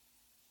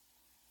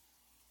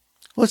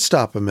 Let's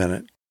stop a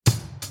minute.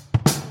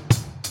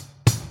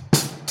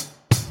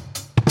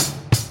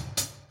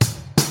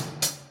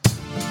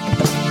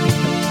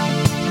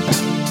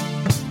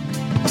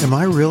 Am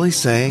I really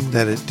saying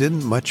that it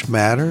didn't much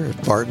matter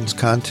if Barton's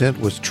content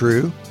was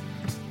true?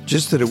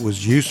 Just that it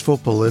was useful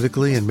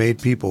politically and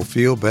made people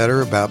feel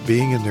better about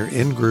being in their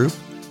in-group,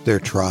 their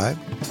tribe?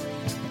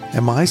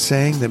 Am I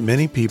saying that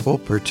many people,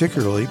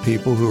 particularly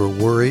people who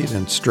are worried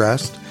and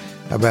stressed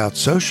about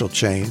social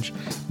change,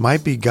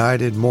 might be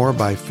guided more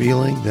by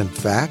feeling than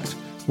fact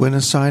when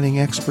assigning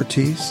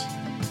expertise?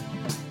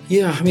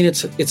 Yeah, I mean,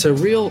 it's a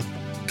real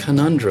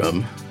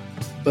conundrum,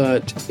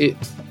 but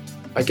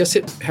I guess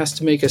it has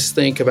to make us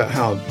think about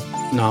how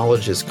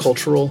knowledge is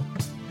cultural,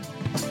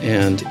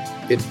 and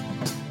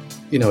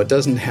it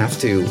doesn't have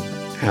to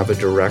have a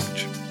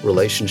direct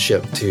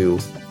relationship to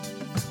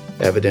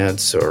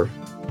evidence or,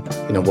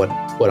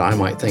 what I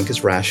might think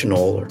is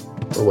rational or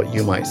what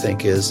you might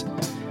think is,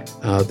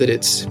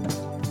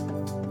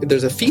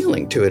 there's a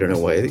feeling to it in a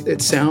way.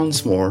 It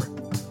sounds more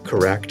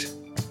correct,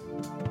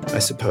 I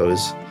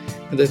suppose.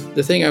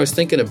 The thing I was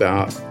thinking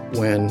about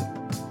when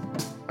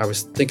I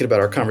was thinking about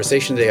our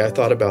conversation today, I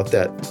thought about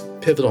that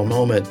pivotal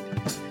moment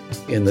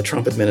in the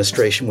Trump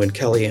administration when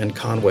Kellyanne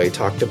Conway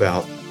talked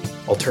about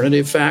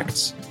alternative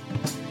facts.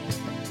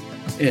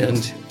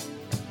 And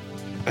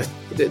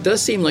it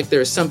does seem like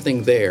there's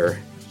something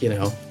there,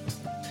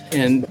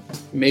 and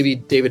maybe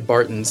David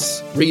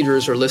Barton's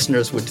readers or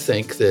listeners would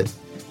think that,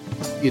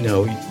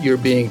 you're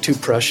being too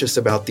precious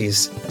about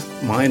these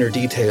minor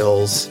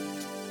details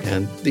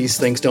and these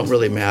things don't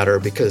really matter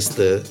because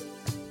the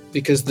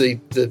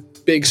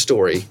big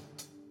story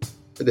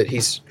that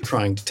he's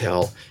trying to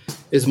tell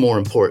is more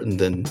important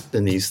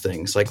than these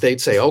things. Like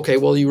they'd say, okay,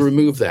 well, you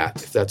remove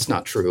that if that's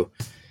not true.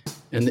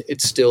 And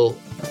it's still,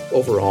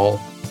 overall,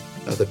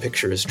 the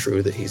picture is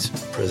true that he's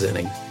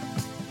presenting.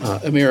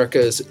 America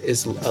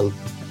is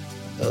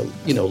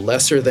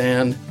lesser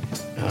than.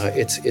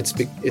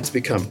 It's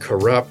become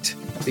corrupt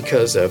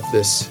because of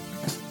this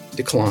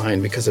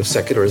decline, because of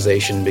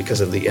secularization,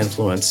 because of the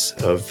influence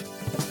of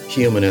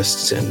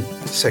humanists and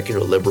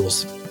secular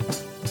liberals.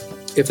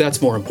 If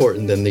that's more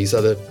important than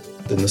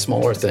the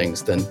smaller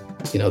things, then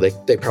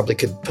they probably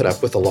could put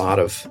up with a lot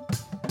of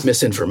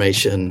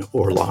misinformation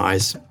or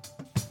lies.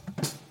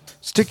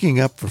 Sticking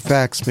up for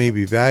facts may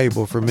be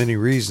valuable for many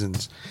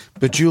reasons,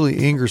 but Julie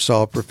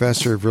Ingersoll,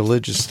 professor of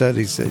religious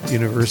studies at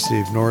University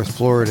of North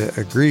Florida,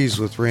 agrees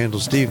with Randall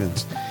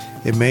Stevens.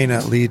 It may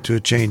not lead to a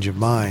change of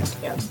mind.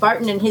 Yeah,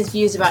 Barton and his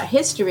views about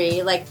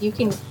history, like you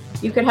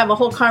could have a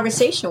whole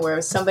conversation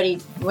where somebody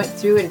went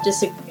through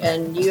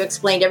and you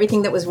explained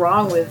everything that was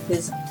wrong with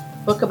his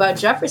book about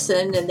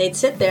Jefferson, and they'd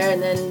sit there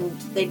and then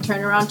they'd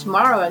turn around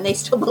tomorrow and they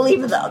still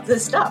believe about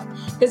this stuff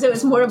because it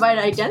was more about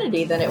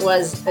identity than it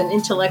was an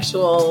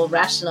intellectual,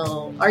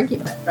 rational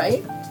argument,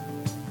 right?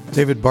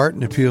 David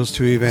Barton appeals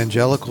to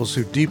evangelicals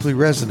who deeply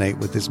resonate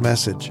with his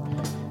message.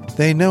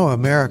 They know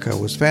America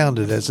was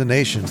founded as a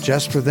nation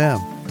just for them,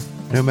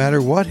 no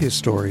matter what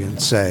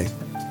historians say.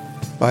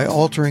 By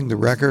altering the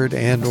record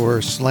and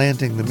or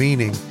slanting the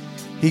meaning,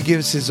 he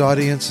gives his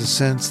audience a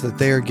sense that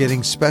they are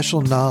getting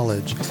special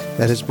knowledge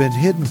that has been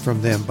hidden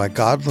from them by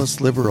godless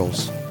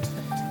liberals.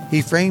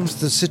 He frames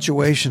the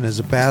situation as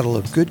a battle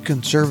of good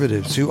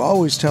conservatives who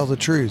always tell the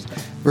truth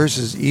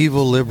versus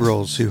evil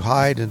liberals who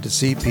hide and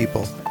deceive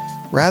people,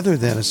 rather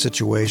than a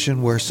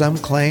situation where some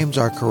claims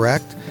are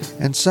correct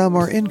and some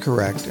are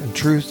incorrect and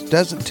truth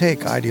doesn't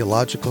take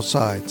ideological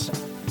sides.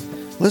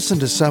 Listen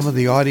to some of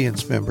the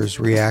audience members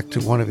react to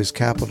one of his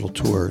Capitol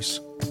tours.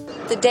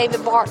 The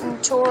David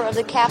Barton tour of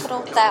the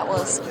Capitol, that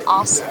was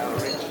awesome.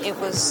 It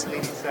was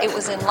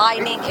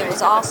enlightening. It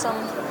was awesome.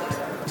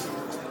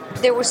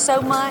 There was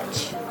so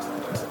much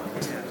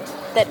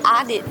that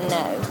I didn't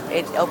know.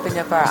 It opened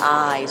up our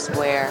eyes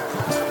where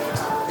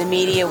the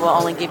media will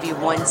only give you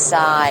one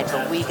side,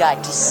 but we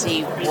got to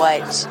see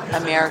what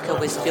America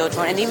was built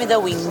on. And even though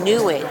we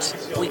knew it,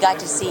 we got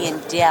to see in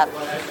depth.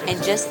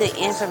 And just the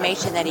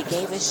information that he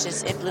gave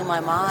us, it blew my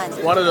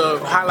mind. One of the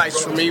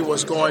highlights for me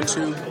was going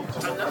to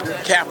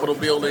the Capitol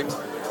building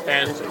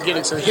and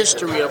getting some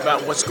history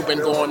about what's been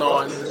going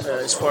on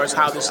as far as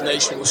how this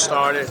nation was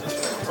started.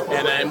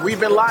 And we've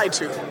been lied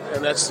to,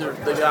 and that's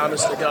the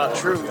honest to God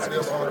truth.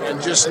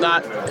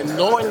 And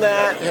knowing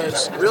that,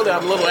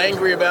 I'm a little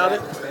angry about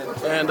it.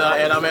 And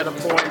I'm at a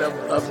point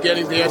of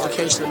getting the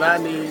education that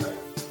I need.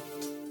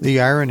 The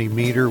irony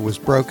meter was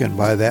broken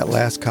by that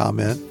last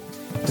comment.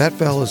 That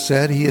fellow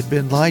said he had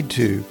been lied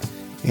to,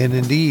 and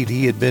indeed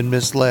he had been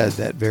misled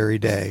that very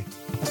day.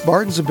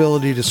 Barton's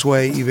ability to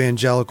sway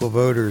evangelical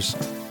voters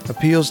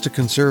appeals to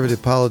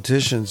conservative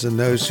politicians and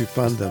those who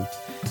fund them.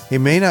 He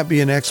may not be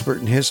an expert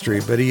in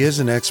history, but he is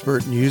an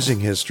expert in using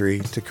history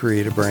to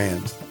create a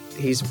brand.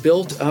 He's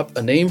built up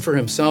a name for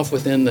himself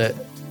within a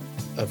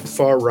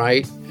far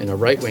right and a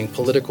right-wing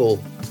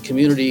political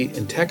community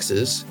in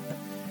Texas,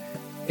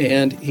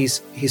 and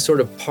he's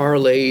sort of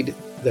parlayed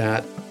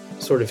that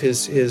sort of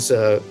his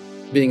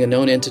being a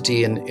known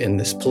entity in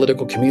this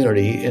political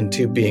community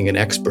into being an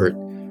expert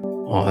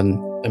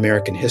on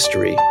American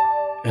history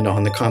and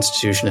on the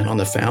Constitution and on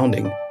the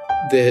founding.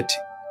 That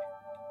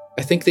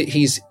I think that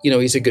he's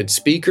a good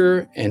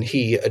speaker, and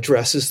he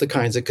addresses the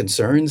kinds of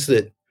concerns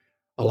that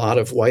a lot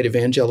of white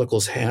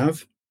evangelicals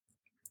have.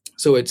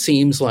 So it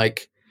seems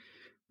like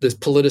this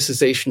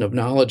politicization of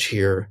knowledge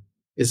here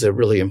is a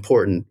really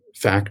important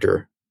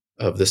factor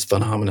of this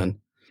phenomenon.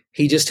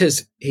 He just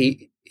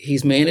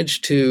he's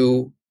managed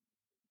to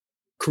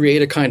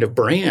create a kind of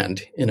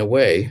brand in a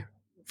way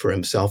for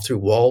himself through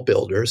wall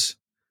builders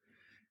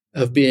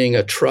of being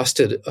a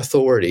trusted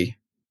authority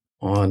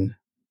on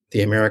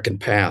the American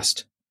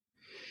past.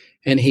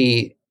 And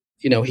he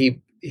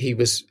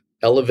was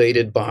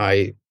elevated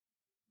by,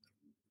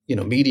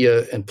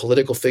 media and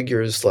political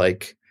figures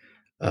like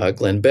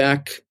Glenn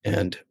Beck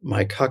and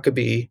Mike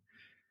Huckabee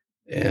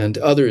and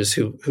others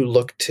who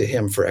looked to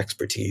him for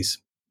expertise.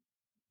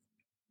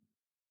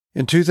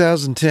 In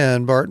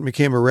 2010, Barton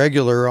became a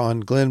regular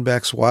on Glenn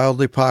Beck's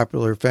wildly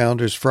popular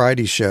Founders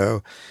Friday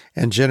show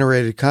and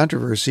generated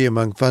controversy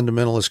among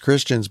fundamentalist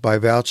Christians by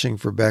vouching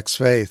for Beck's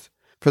faith.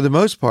 For the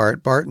most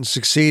part, Barton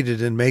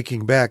succeeded in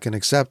making Beck an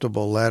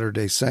acceptable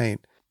Latter-day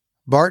Saint.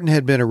 Barton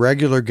had been a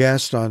regular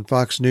guest on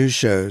Fox News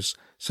shows,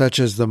 such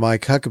as The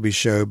Mike Huckabee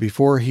Show,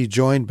 before he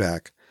joined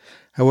Beck.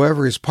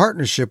 However, his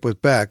partnership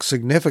with Beck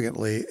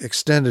significantly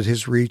extended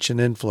his reach and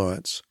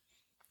influence.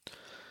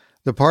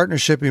 The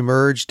partnership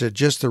emerged at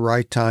just the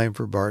right time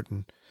for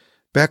Barton.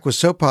 Beck was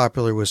so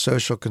popular with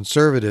social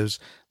conservatives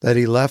that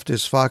he left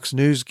his Fox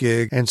News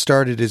gig and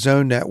started his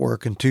own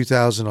network in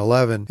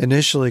 2011,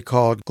 initially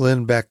called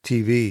Glenn Beck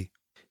TV.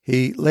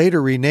 He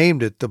later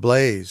renamed it The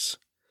Blaze.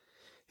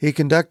 He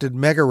conducted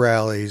mega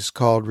rallies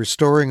called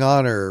Restoring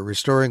Honor,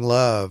 Restoring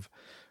Love,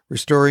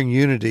 Restoring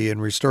Unity,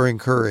 and Restoring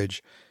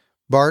Courage.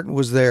 Barton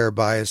was there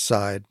by his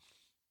side.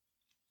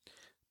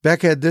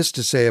 Beck had this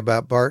to say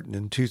about Barton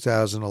in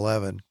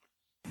 2011.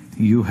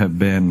 You have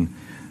been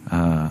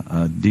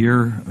a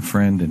dear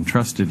friend and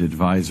trusted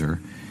advisor.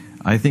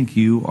 I think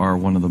you are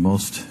one of the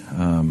most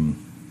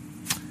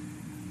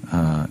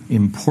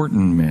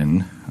important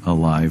men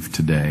alive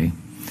today.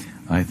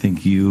 I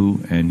think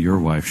you and your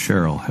wife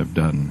Cheryl have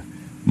done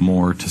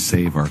more to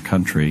save our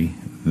country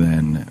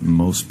than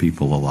most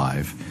people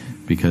alive,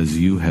 because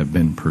you have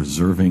been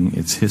preserving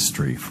its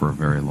history for a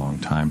very long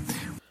time.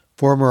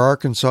 Former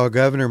Arkansas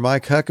Governor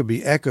Mike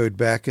Huckabee echoed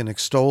Beck in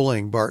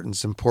extolling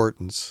Barton's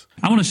importance.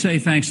 I want to say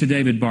thanks to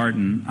David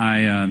Barton.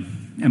 I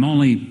am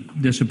only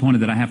disappointed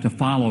that I have to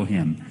follow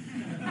him.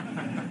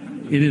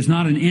 It is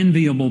not an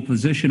enviable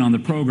position on the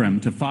program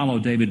to follow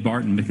David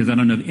Barton, because I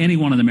don't know of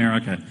anyone in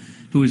America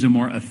who is a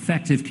more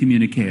effective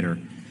communicator.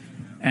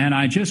 And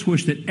I just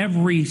wish that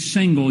every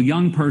single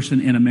young person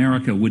in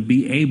America would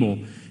be able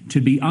to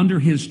be under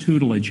his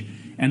tutelage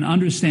and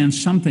understand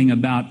something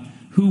about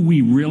who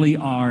we really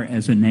are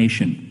as a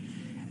nation.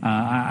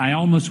 I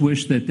almost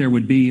wish that there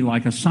would be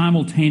like a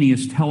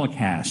simultaneous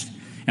telecast,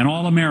 and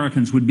all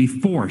Americans would be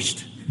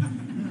forced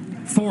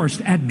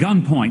at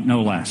gunpoint,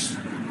 no less,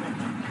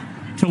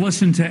 to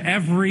listen to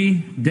every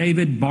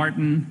David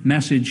Barton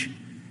message,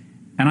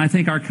 and I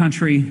think our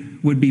country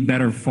would be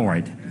better for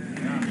it.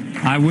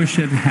 I wish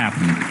it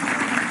happened.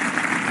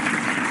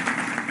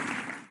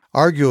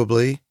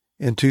 Arguably,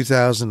 in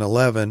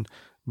 2011,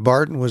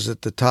 Barton was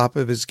at the top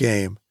of his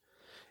game.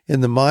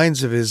 In the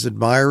minds of his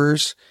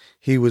admirers,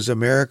 he was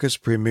America's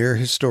premier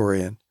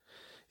historian.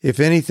 If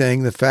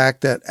anything, the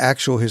fact that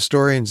actual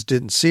historians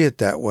didn't see it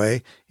that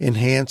way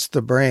enhanced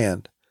the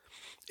brand.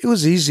 It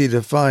was easy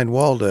to find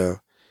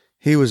Waldo.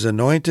 He was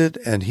anointed,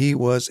 and he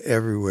was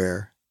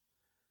everywhere.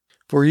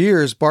 For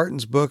years,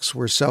 Barton's books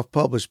were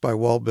self-published by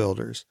wall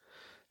builders.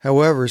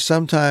 However,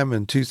 sometime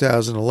in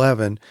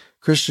 2011,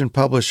 Christian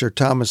publisher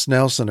Thomas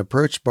Nelson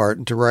approached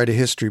Barton to write a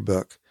history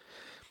book.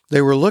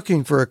 They were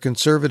looking for a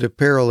conservative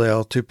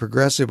parallel to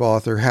progressive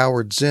author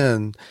Howard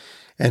Zinn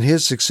and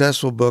his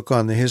successful book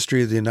on the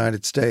history of the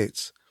United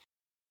States.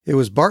 It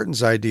was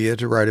Barton's idea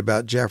to write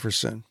about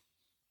Jefferson.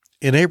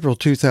 In April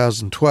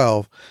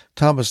 2012,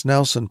 Thomas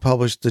Nelson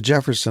published The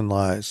Jefferson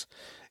Lies.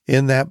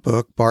 In that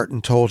book,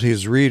 Barton told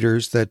his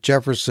readers that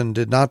Jefferson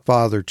did not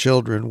father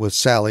children with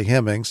Sally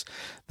Hemings,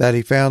 that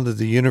he founded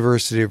the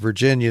University of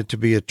Virginia to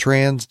be a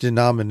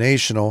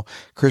trans-denominational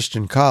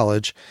Christian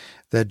college,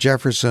 that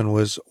Jefferson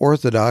was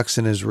orthodox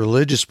in his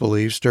religious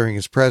beliefs during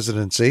his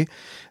presidency,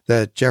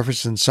 that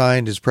Jefferson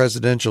signed his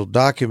presidential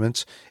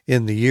documents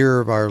in the year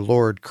of our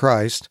Lord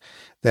Christ,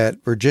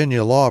 that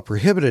Virginia law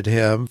prohibited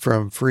him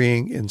from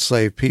freeing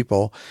enslaved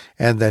people,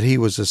 and that he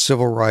was a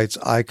civil rights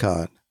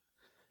icon.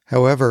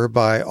 However,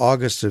 by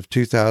August of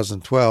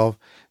 2012,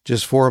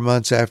 just 4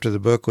 months after the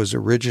book was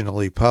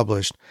originally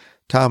published,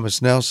 Thomas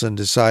Nelson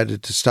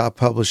decided to stop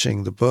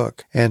publishing the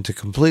book and to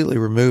completely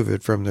remove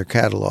it from their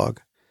catalog.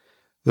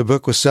 The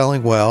book was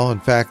selling well. In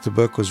fact, the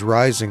book was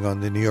rising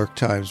on the New York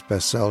Times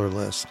bestseller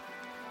list.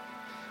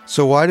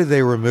 So why did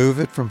they remove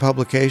it from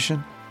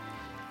publication?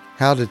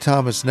 How did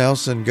Thomas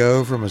Nelson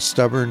go from a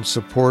stubborn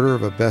supporter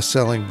of a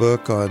best-selling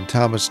book on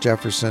Thomas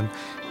Jefferson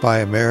by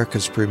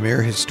America's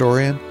premier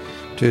historian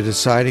to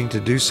deciding to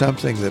do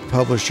something that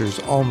publishers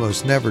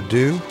almost never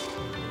do?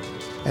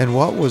 And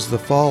what was the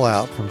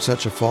fallout from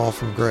such a fall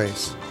from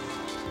grace?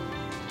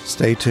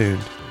 Stay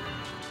tuned.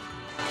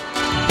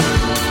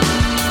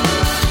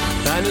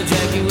 I knew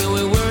Jackie when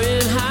we were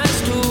in high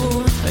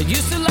school. I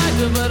used to like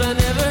her, but I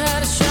never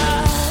had a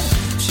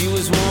shot. She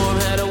was warm,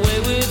 had a way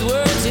with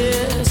words,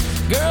 yes.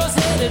 Girls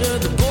hated her,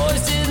 the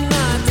boys did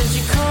not. Then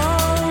she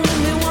called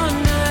me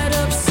one night,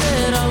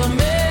 upset, all a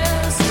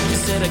mess. She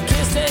said I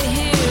can't stay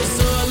here,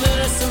 so I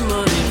lent her some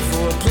money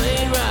for a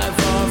plane ride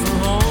far from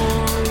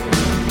home.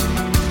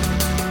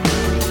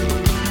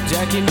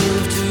 Jackie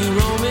moved to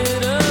Rome in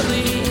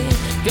Italy,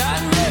 got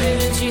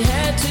married and she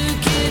had 2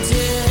 kids,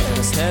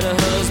 yes. Had a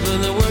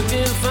husband that worked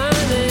in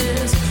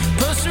finance,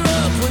 pushed her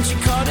up when she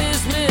caught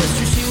his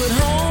mistress. She went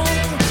home,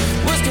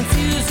 was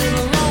confused and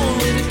alone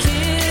with the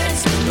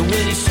kids, and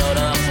when he showed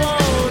up on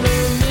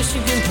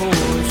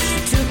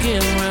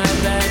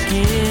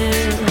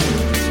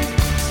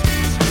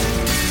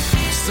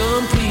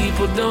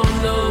people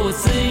don't know a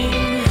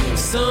thing.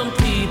 Some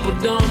people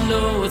don't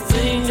know a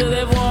thing till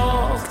they've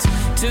walked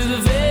to the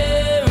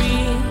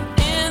very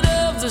end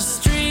of the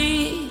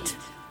street.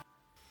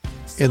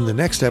 In the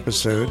next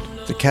episode,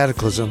 The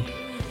Cataclysm,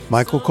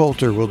 Michael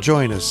Coulter will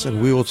join us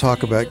and we will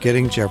talk about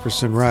getting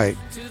Jefferson right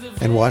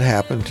and what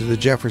happened to the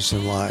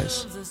Jefferson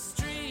lies.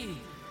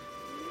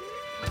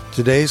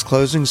 Today's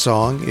closing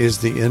song is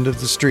The End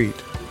of the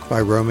Street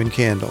by Roman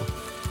Candle.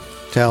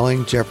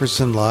 Telling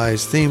Jefferson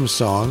Lies theme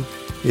song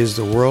is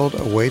The World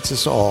Awaits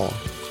Us All,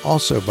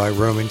 also by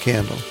Roman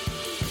Candle.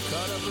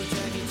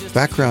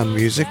 Background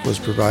music was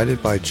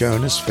provided by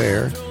Jonas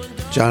Fair,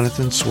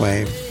 Jonathan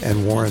Swaim,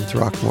 and Warren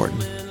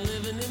Throckmorton.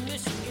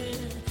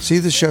 See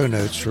the show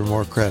notes for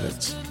more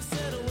credits.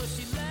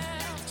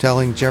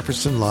 Telling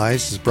Jefferson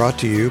Lies is brought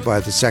to you by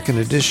the second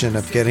edition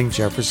of Getting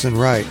Jefferson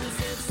Right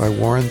by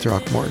Warren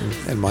Throckmorton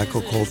and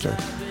Michael Coulter.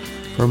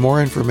 For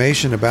more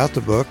information about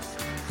the book,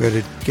 go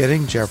to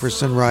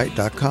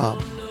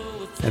gettingjeffersonright.com.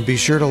 And be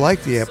sure to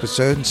like the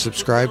episode and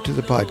subscribe to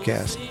the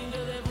podcast.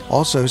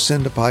 Also,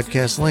 send a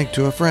podcast link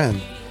to a friend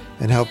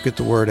and help get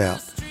the word out.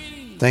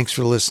 Thanks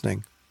for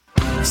listening.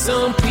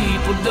 Some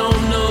people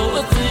don't know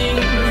a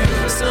thing.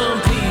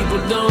 Some people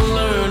don't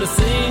learn a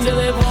thing till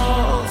they've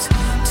walked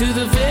to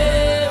the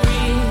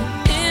very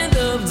end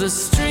of the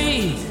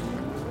street.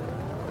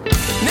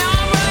 Now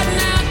I'm riding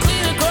out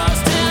clean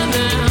across town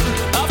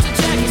now, off the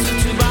Jackies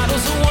with 2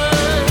 bottles of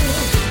wine.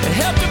 It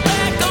helped her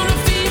back on her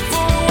feet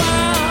for a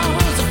while.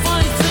 It's a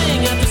funny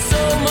thing, after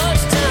so much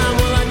time,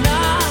 well, I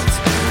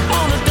knocked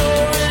on the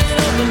door and it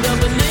opened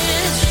up an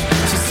inch.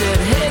 She said,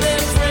 hey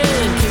there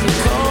friend, can you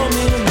call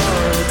me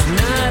tomorrow?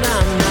 Tonight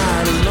I'm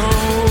not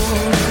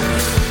alone.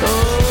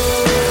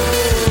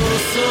 Oh,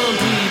 some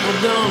people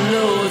don't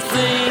know a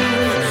thing.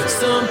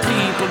 Some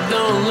people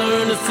don't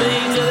learn a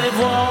thing till they've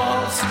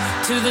walked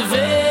to the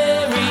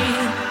very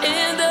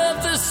end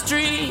of the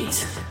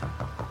street.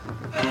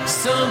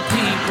 Some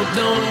people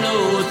don't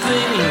know a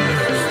thing.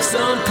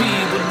 Some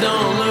people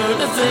don't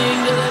learn a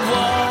thing till they've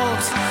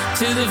walked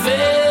to the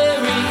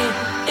very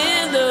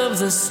end of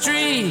the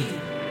street.